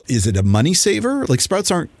suppose, is it a money saver? Like,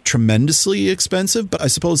 sprouts aren't tremendously expensive, but I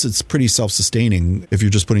suppose it's pretty self-sustaining if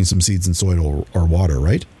you're just putting some seeds in soil or water,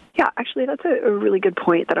 right? Yeah, actually, that's a really good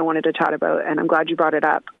point that I wanted to chat about, and I'm glad you brought it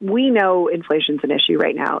up. We know inflation's an issue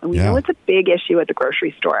right now, and we know it's a big issue at the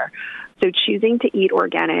grocery store. So choosing to eat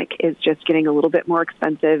organic is just getting a little bit more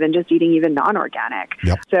expensive and just eating even non-organic.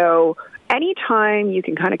 Yep. So anytime you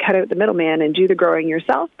can kind of cut out the middleman and do the growing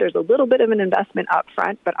yourself, there's a little bit of an investment up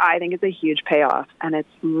front, but I think it's a huge payoff, and it's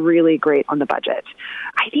really great on the budget.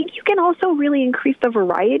 I think you can also really increase the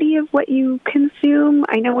variety of what you consume.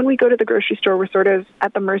 I know when we go to the grocery store, we're sort of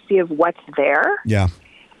at the mercy of what's there. Yeah.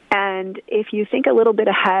 And if you think a little bit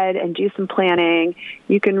ahead and do some planning,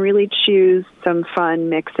 you can really choose some fun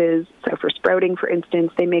mixes. So for sprouting, for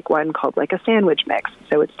instance, they make one called like a sandwich mix.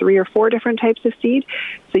 So it's 3 or 4 different types of seed.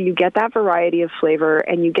 So you get that variety of flavor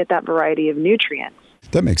and you get that variety of nutrients.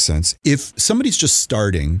 That makes sense. If somebody's just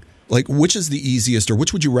starting, like, which is the easiest, or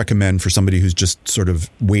which would you recommend for somebody who's just sort of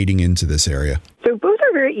wading into this area? So both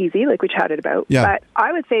are very easy, like we chatted about. Yeah. But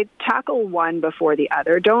I would say tackle one before the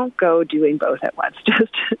other. Don't go doing both at once.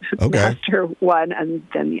 Just master one and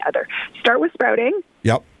then the other. Start with sprouting.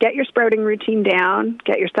 Yep. Get your sprouting routine down.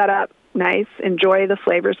 Get your setup nice. Enjoy the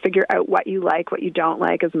flavors. Figure out what you like, what you don't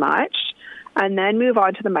like as much. And then move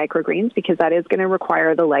on to the microgreens, because that is going to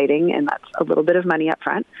require the lighting, and that's a little bit of money up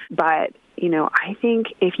front. But I think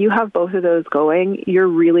if you have both of those going, you're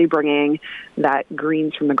really bringing that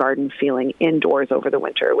greens from the garden feeling indoors over the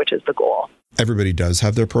winter, which is the goal. Everybody does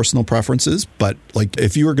have their personal preferences, but like,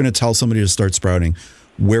 if you were going to tell somebody to start sprouting,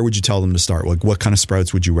 where would you tell them to start? Like, what kind of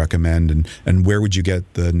sprouts would you recommend, and where would you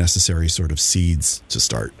get the necessary sort of seeds to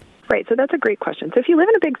start? Right, so that's a great question. So if you live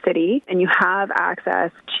in a big city and you have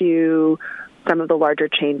access to some of the larger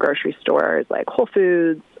chain grocery stores like Whole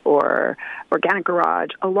Foods or Organic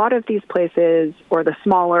Garage, a lot of these places, or the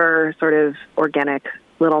smaller sort of organic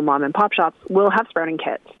little mom and pop shops, will have sprouting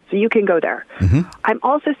kits. So you can go there. I'm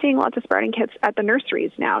also seeing lots of sprouting kits at the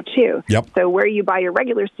nurseries now too. Yep. So where you buy your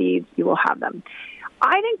regular seeds, you will have them.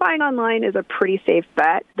 I think buying online is a pretty safe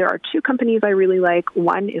bet. There are two companies I really like.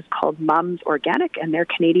 One is called Mums Organic, and they're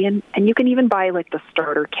Canadian. And you can even buy like the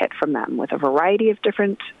starter kit from them with a variety of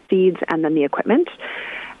different seeds and then the equipment.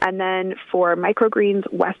 And then for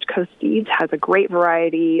microgreens, West Coast Seeds has a great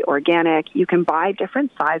variety, organic. You can buy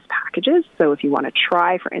different size packages. So if you want to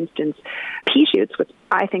try, for instance, pea shoots, which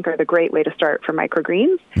I think are the great way to start for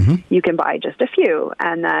microgreens, you can buy just a few.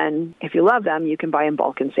 And then if you love them, you can buy in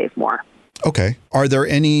bulk and save more. Okay. Are there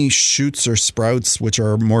any shoots or sprouts which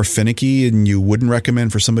are more finicky and you wouldn't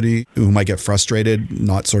recommend for somebody who might get frustrated,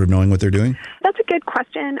 not sort of knowing what they're doing? That's a good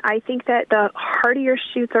question. I think that the hardier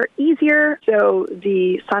shoots are easier. So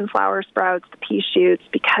the sunflower sprouts, the pea shoots,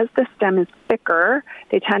 because the stem is thicker,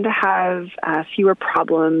 they tend to have fewer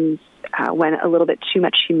problems when a little bit too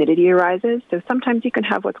much humidity arises. So sometimes you can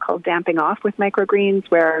have what's called damping off with microgreens,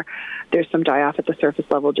 where there's some die-off at the surface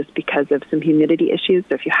level just because of some humidity issues.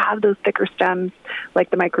 So if you have those thicker stems,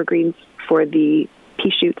 like the microgreens for the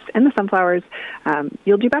pea shoots and the sunflowers,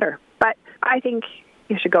 you'll do better. But I think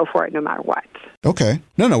you should go for it no matter what. Okay.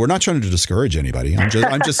 No, we're not trying to discourage anybody. I'm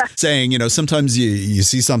just saying, sometimes you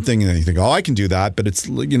see something and you think, oh, I can do that, but it's,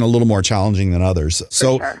 a little more challenging than others.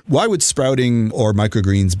 So why would sprouting or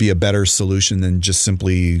microgreens be a better solution than just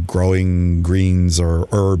simply growing greens or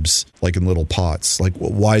herbs like in little pots? Like,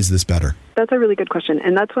 why is this better? That's a really good question.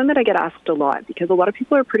 And that's one that I get asked a lot because a lot of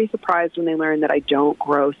people are pretty surprised when they learn that I don't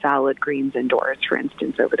grow salad greens indoors, for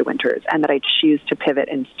instance, over the winters, and that I choose to pivot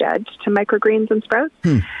instead to microgreens and sprouts.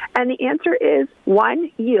 And the answer is, one,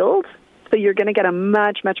 yield. So you're going to get a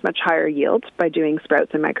much, much, much higher yield by doing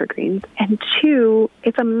sprouts and microgreens. And two,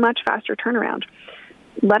 it's a much faster turnaround.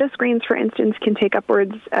 Lettuce greens, for instance, can take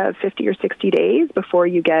upwards of 50 or 60 days before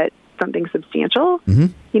you get something substantial.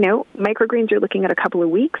 Microgreens, you're looking at a couple of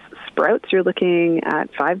weeks. Sprouts, you're looking at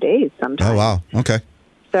 5 days sometimes. Oh, wow. Okay.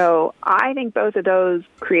 So I think both of those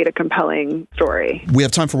create a compelling story. We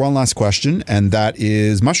have time for one last question, and that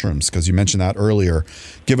is mushrooms, because you mentioned that earlier.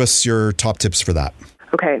 Give us your top tips for that.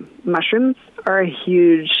 Okay. Mushrooms are a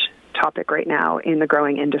huge topic right now in the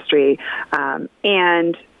growing industry,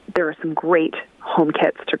 and there are some great home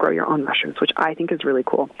kits to grow your own mushrooms, which I think is really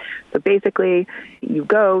cool. So basically, you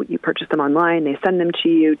purchase them online, they send them to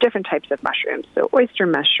you, different types of mushrooms. So oyster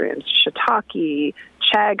mushrooms, shiitake,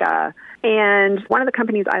 chaga, and one of the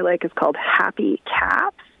companies I like is called Happy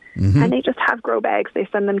Caps. And they just have grow bags. They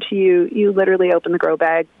send them to you. You literally open the grow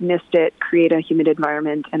bag, mist it, create a humid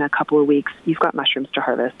environment. In a couple of weeks, you've got mushrooms to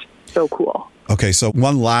harvest. So cool. Okay, so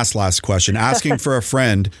one last question. Asking for a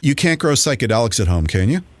friend. You can't grow psychedelics at home, can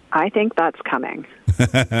you? I think that's coming.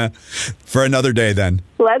 For another day, then.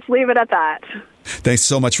 Let's leave it at that. Thanks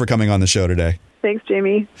so much for coming on the show today. Thanks,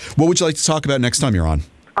 Jamie. What would you like to talk about next time you're on?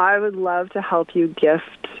 I would love to help you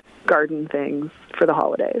gift garden things for the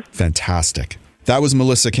holidays. Fantastic. That was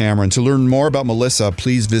Melissa Cameron. To learn more about Melissa,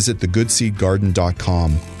 please visit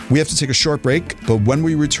thegoodseedgarden.com. We have to take a short break, but when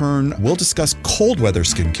we return, we'll discuss cold weather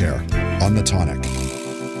skincare on The Tonic.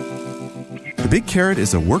 The Big Carrot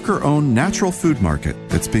is a worker-owned natural food market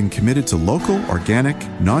that's been committed to local, organic,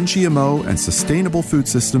 non-GMO, and sustainable food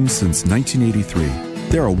systems since 1983.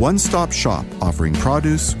 They're a one-stop shop offering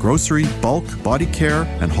produce, grocery, bulk, body care,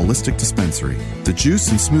 and holistic dispensary. The juice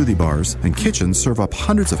and smoothie bars and kitchen serve up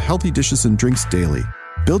hundreds of healthy dishes and drinks daily.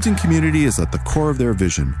 Building community is at the core of their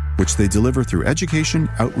vision, which they deliver through education,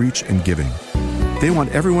 outreach, and giving. They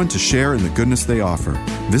want everyone to share in the goodness they offer.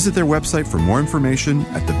 Visit their website for more information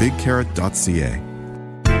at thebigcarrot.ca.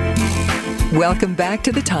 Welcome back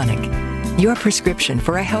to The Tonic, your prescription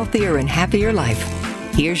for a healthier and happier life.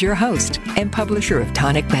 Here's your host and publisher of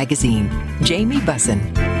Tonic Magazine, Jamie Bussin.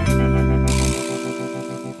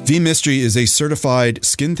 V Mystery is a certified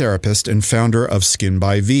skin therapist and founder of Skin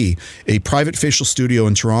by V, a private facial studio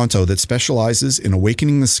in Toronto that specializes in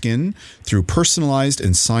awakening the skin through personalized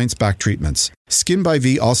and science-backed treatments. Skin by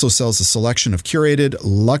V also sells a selection of curated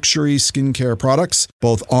luxury skincare products,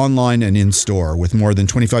 both online and in-store. With more than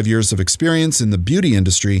 25 years of experience in the beauty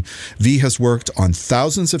industry, V has worked on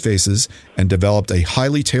thousands of faces and developed a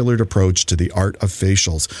highly tailored approach to the art of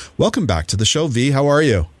facials. Welcome back to the show, V. How are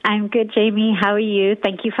you? I'm good, Jamie. How are you?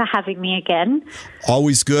 Thank you for having me again.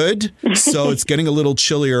 Always good. So it's getting a little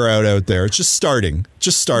chillier out there. It's just starting.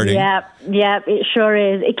 Yeah, it sure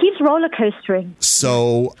is. It keeps roller coastering.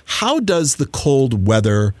 So how does the cold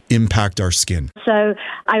weather impact our skin? So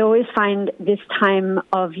I always find this time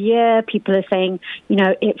of year, people are saying,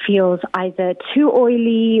 it feels either too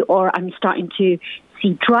oily or I'm starting to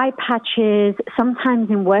see dry patches. Sometimes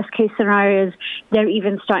in worst case scenarios, they're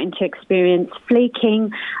even starting to experience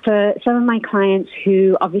flaking. For some of my clients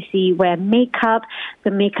who obviously wear makeup,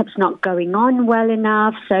 the makeup's not going on well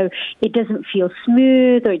enough, so it doesn't feel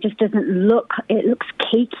smooth, or it just doesn't look, it looks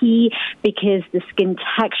cakey because the skin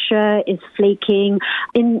texture is flaking.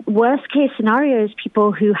 In worst case scenarios,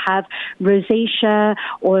 people who have rosacea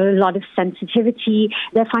or a lot of sensitivity,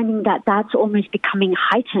 they're finding that that's almost becoming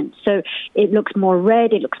heightened. So it looks more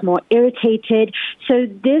red, it looks more irritated. So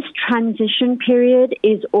this transition period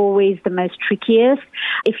is always the most trickiest.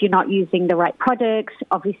 If you're not using the right products,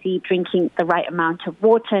 obviously drinking the right amount of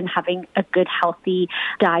water and having a good healthy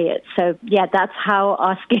diet. So yeah, that's how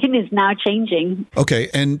our skin is now changing. Okay,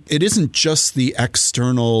 and it isn't just the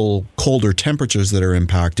external colder temperatures that are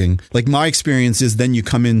impacting. Like my experience is then you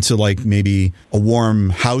come into like maybe a warm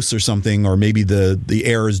house or something, or maybe the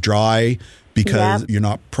air is dry because you're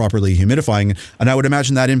not properly humidifying. And I would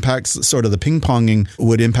imagine that impacts sort of the ping-ponging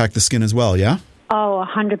would impact the skin as well, yeah? Oh,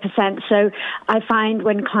 100%. So I find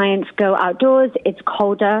when clients go outdoors, it's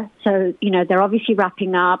colder. So, they're obviously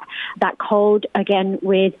wrapping up. That cold, again,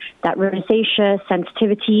 with that rosacea,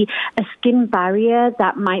 sensitivity, a skin barrier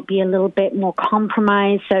that might be a little bit more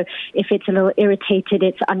compromised. So if it's a little irritated,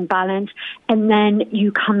 it's unbalanced. And then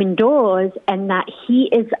you come indoors and that heat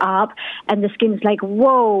is up and the skin's like,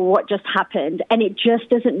 whoa, what just happened? And it just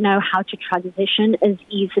doesn't know how to transition as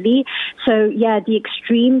easily. So, yeah, the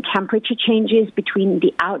extreme temperature changes between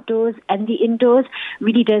the outdoors and the indoors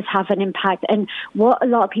really does have an impact. And what a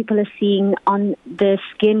lot of people are seeing on the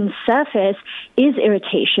skin surface is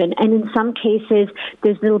irritation. And in some cases,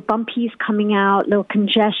 there's little bumpies coming out, little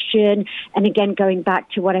congestion. And again, going back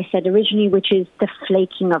to what I said originally, which is the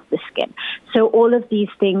flaking of the skin. So all of these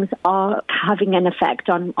things are having an effect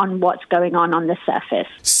on what's going on the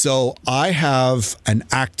surface. So I have an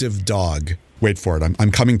active dog. Wait for it.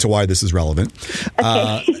 I'm coming to why this is relevant.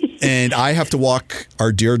 Okay. And I have to walk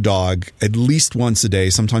our dear dog at least once a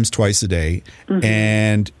day, sometimes twice a day. Mm-hmm.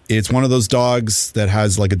 And it's one of those dogs that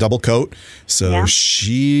has like a double coat. So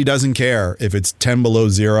she doesn't care if it's 10 below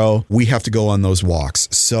zero. We have to go on those walks.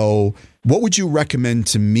 So what would you recommend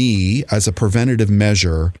to me as a preventative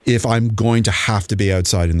measure if I'm going to have to be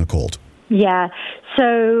outside in the cold? Yeah.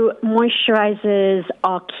 So moisturizers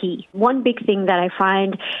are key. One big thing that I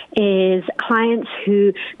find is clients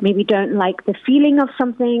who maybe don't like the feeling of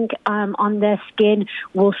something on their skin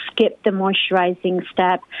will skip the moisturizing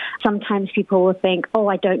step. Sometimes people will think, oh,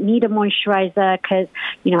 I don't need a moisturizer because,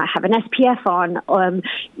 I have an SPF on.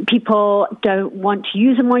 People don't want to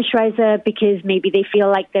use a moisturizer because maybe they feel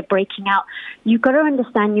like they're breaking out. You've got to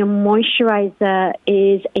understand your moisturizer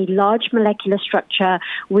is a large molecular structure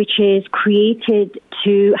which is created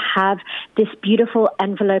to have this beautiful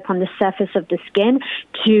envelope on the surface of the skin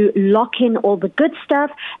to lock in all the good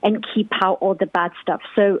stuff and keep out all the bad stuff.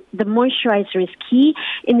 So the moisturizer is key.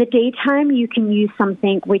 In the daytime, you can use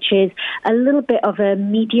something which is a little bit of a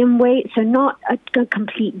medium weight, so not a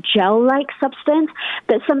complete gel-like substance,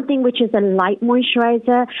 but something which is a light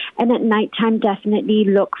moisturizer. And at nighttime, definitely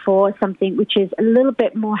look for something which is a little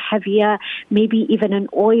bit more heavier, maybe even an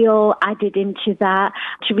oil added into that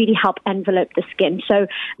to really help envelope the skin. So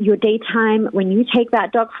your daytime, when you take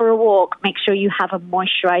that dog for a walk, make sure you have a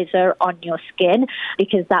moisturizer on your skin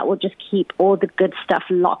because that will just keep all the good stuff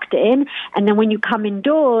locked in. And then when you come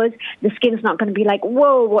indoors, the skin's not going to be like,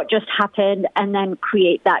 whoa, what just happened? And then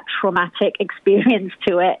create that traumatic experience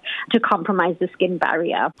to it to compromise the skin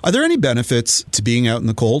barrier. Are there any benefits to being out in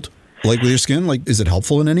the cold? Like with your skin? Like, is it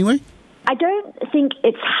helpful in any way? I don't think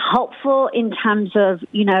it's helpful in terms of,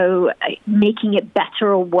 making it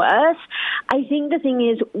better or worse. I think the thing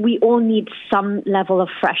is we all need some level of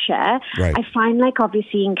fresh air. Right. I find like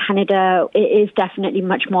obviously in Canada, it is definitely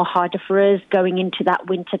much more harder for us going into that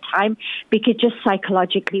winter time because just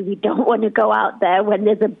psychologically we don't want to go out there when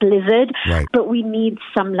there's a blizzard, right. But we need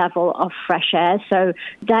some level of fresh air. So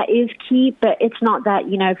that is key, but it's not that,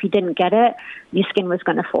 if you didn't get it, your skin was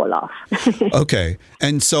going to fall off. Okay.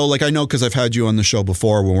 And so like I know because I've had you on the show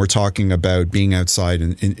before when we're talking about being outside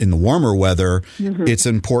in the warmer weather, mm-hmm. It's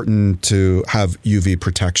important to have UV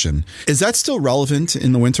protection. Is that still relevant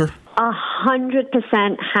in the winter?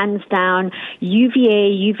 100% hands down,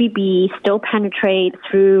 UVA, UVB still penetrate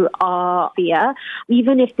through our ear.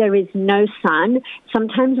 Even if there is no sun,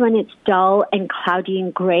 sometimes when it's dull and cloudy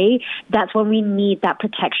and gray, that's when we need that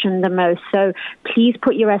protection the most. So please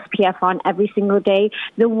put your SPF on every single day.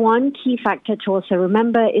 The one key factor to also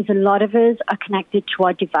remember is a lot of us are connected to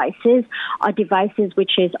our devices,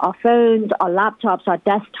 which is our phones, our laptops, our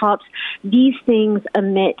desktops. These things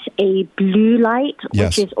emit a blue light,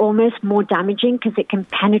 yes. Which is almost more damaging because it can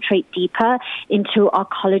penetrate deeper into our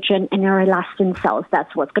collagen and our elastin cells.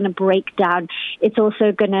 That's what's going to break down. It's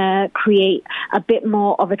also going to create a bit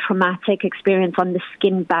more of a traumatic experience on the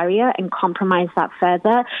skin barrier and compromise that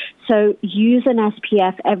further. So use an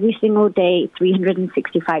SPF every single day,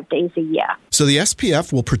 365 days a year. So the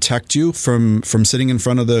SPF will protect you from sitting in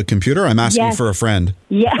front of the computer? I'm asking for a friend.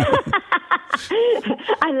 Yeah.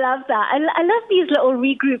 I love that. I love these little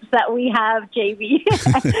regroups that we have, Jamie.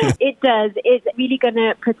 It does. It's really going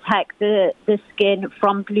to protect the skin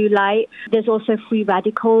from blue light. There's also free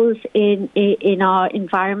radicals in our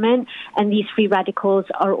environment, and these free radicals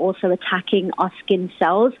are also attacking our skin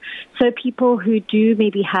cells. So people who do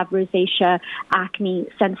maybe have rosacea, acne,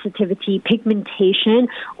 sensitivity, pigmentation,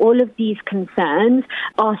 all of these concerns,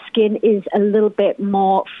 our skin is a little bit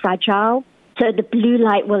more fragile. So the blue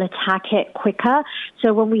light will attack it quicker.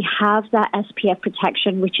 So when we have that SPF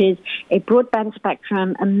protection, which is a broadband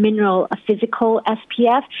spectrum, a mineral, a physical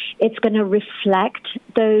SPF, it's going to reflect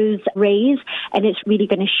those rays, and it's really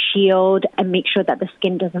going to shield and make sure that the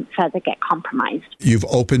skin doesn't further get compromised. You've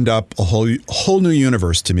opened up a whole new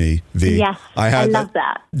universe to me, V. Yes, I love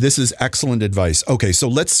that. This is excellent advice. Okay, so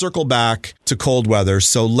let's circle back to cold weather.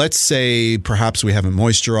 So let's say perhaps we haven't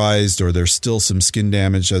moisturized or there's still some skin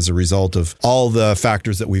damage as a result of all the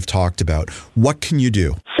factors that we've talked about. What can you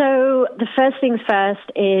do? So the first things first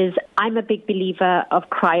is I'm a big believer of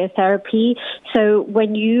cryotherapy. So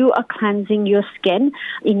when you are cleansing your skin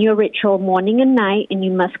in your ritual morning and night, and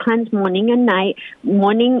you must cleanse morning and night,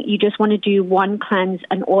 morning you just want to do one cleanse,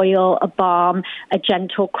 an oil, a balm, a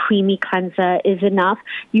gentle creamy cleanser is enough.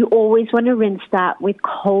 You always want to rinse that with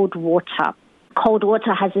cold water. Cold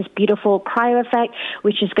water has this beautiful cryo effect,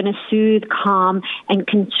 which is going to soothe, calm, and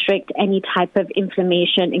constrict any type of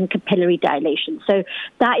inflammation and capillary dilation. So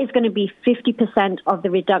that is going to be 50% of the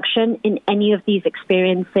reduction in any of these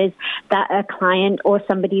experiences that a client or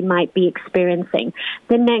somebody might be experiencing.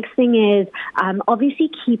 The next thing is obviously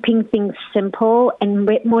keeping things simple and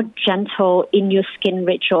a bit more gentle in your skin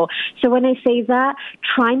ritual. So when I say that,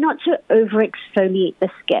 try not to over-exfoliate the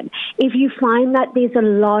skin. If you find that there's a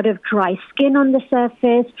lot of dry skin on the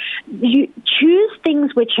surface, you choose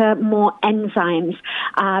things which are more enzymes,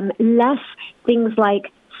 less things like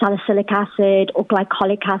salicylic acid or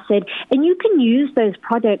glycolic acid, and you can use those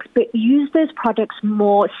products, but use those products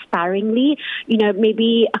more sparingly,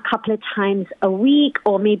 maybe a couple of times a week,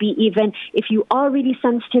 or maybe even if you are really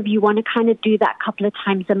sensitive, you want to kind of do that a couple of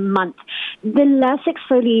times a month. The less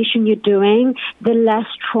exfoliation you're doing, the less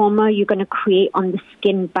trauma you're going to create on the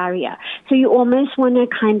skin barrier. So you almost want to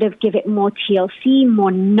kind of give it more TLC, more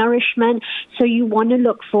nourishment. So you want to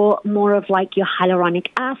look for more of like your hyaluronic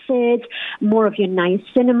acids, more of your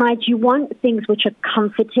niacinamide. You want things which are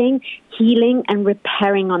comforting, healing, and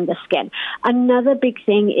repairing on the skin. Another big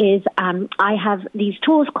thing is I have these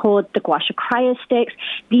tools called the Gua Sha Cryo Sticks.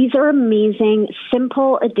 These are amazing,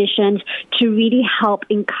 simple additions to really help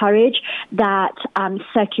encourage that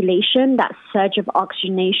circulation, that surge of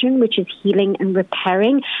oxygenation, which is healing and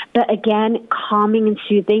repairing, but again, calming and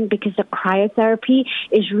soothing, because the cryotherapy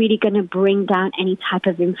is really going to bring down any type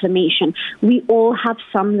of inflammation. We all have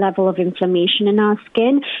some level of inflammation in our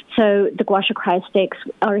skin, so the Gua Sha Cryo Sticks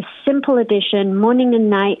are a simple addition, morning and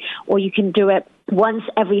night, or you can do it once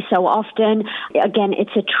every so often. Again,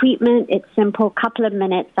 it's a treatment. It's simple, couple of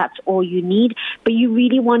minutes. That's all you need. But you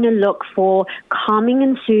really want to look for calming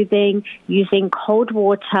and soothing, using cold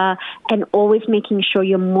water, and always making sure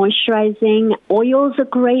you're moisturizing. Oils are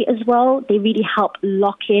great as well. They really help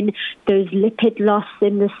lock in those lipid loss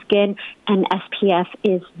in the skin, and SPF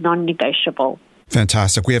is non-negotiable.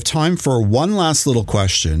 Fantastic. We have time for one last little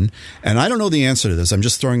question, and I don't know the answer to this. I'm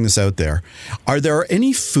just throwing this out there. Are there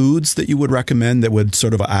any foods that you would recommend that would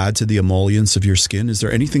sort of add to the emollients of your skin? Is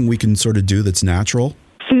there anything we can sort of do that's natural?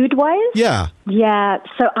 Food-wise? Yeah. Yeah.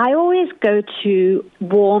 So I always go to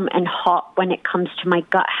warm and hot when it comes to my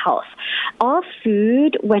gut health. Our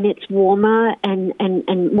food, when it's warmer and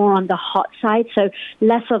more on the hot side, so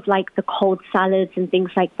less of like the cold salads and things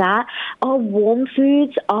like that, our warm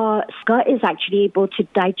foods, our gut is actually able to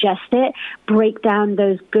digest it, break down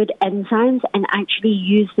those good enzymes, and actually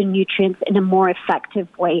use the nutrients in a more effective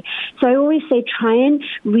way. So I always say try and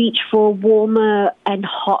reach for warmer and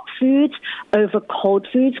hot foods over cold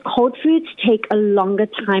foods, cold foods take a longer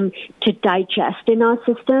time to digest in our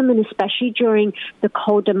system, and especially during the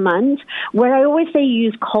colder months. Where I always say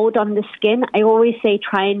use cold on the skin, I always say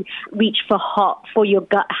try and reach for hot for your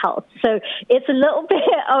gut health. So it's a little bit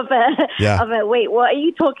of a wait, what are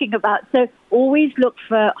you talking about? So always look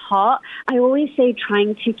for hot. I always say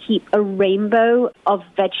trying to keep a rainbow of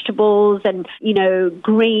vegetables and,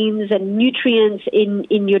 grains and nutrients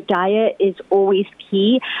in your diet is always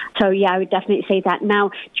key. So, I would definitely say that.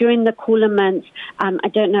 Now, during the cooler months, I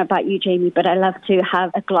don't know about you, Jamie, but I love to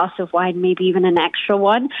have a glass of wine, maybe even an extra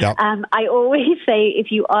one. Yep. I always say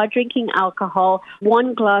if you are drinking alcohol,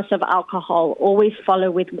 1 glass of alcohol, always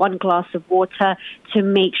follow with 1 glass of water to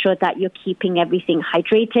make sure that you're keeping everything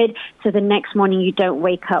hydrated so the next morning you don't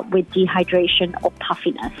wake up with dehydration or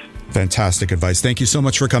puffiness. Fantastic advice. Thank you so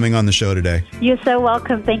much for coming on the show today. You're so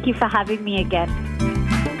welcome. Thank you for having me again.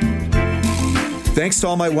 Thanks to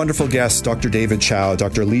all my wonderful guests, Dr. David Chow,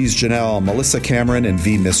 Dr. Lise Janelle, Melissa Cameron, and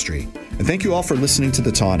V Mystery. And thank you all for listening to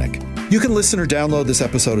The Tonic. You can listen or download this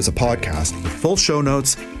episode as a podcast with full show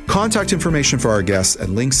notes, contact information for our guests,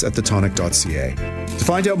 and links at thetonic.ca. To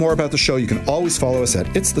find out more about the show, you can always follow us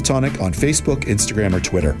at It's The Tonic on Facebook, Instagram, or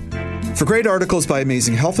Twitter. For great articles by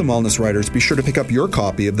amazing health and wellness writers, be sure to pick up your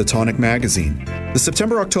copy of The Tonic magazine. The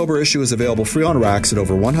September-October issue is available free on racks at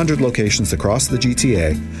over 100 locations across the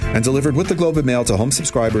GTA and delivered with the Globe and Mail to home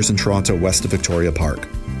subscribers in Toronto west of Victoria Park.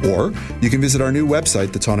 Or you can visit our new website,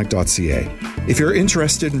 thetonic.ca. If you're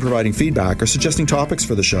interested in providing feedback or suggesting topics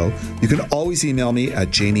for the show, you can always email me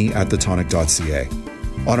at jamie@thetonic.ca.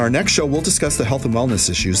 On our next show, we'll discuss the health and wellness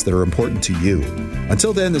issues that are important to you.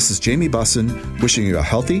 Until then, this is Jamie Bussin wishing you a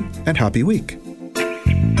healthy and happy week.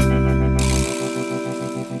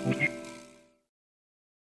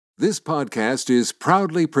 This podcast is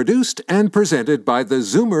proudly produced and presented by the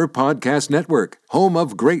Zoomer Podcast Network, home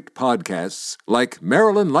of great podcasts like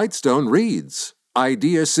Marilyn Lightstone Reads,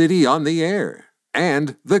 Idea City on the Air,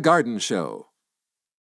 and The Garden Show.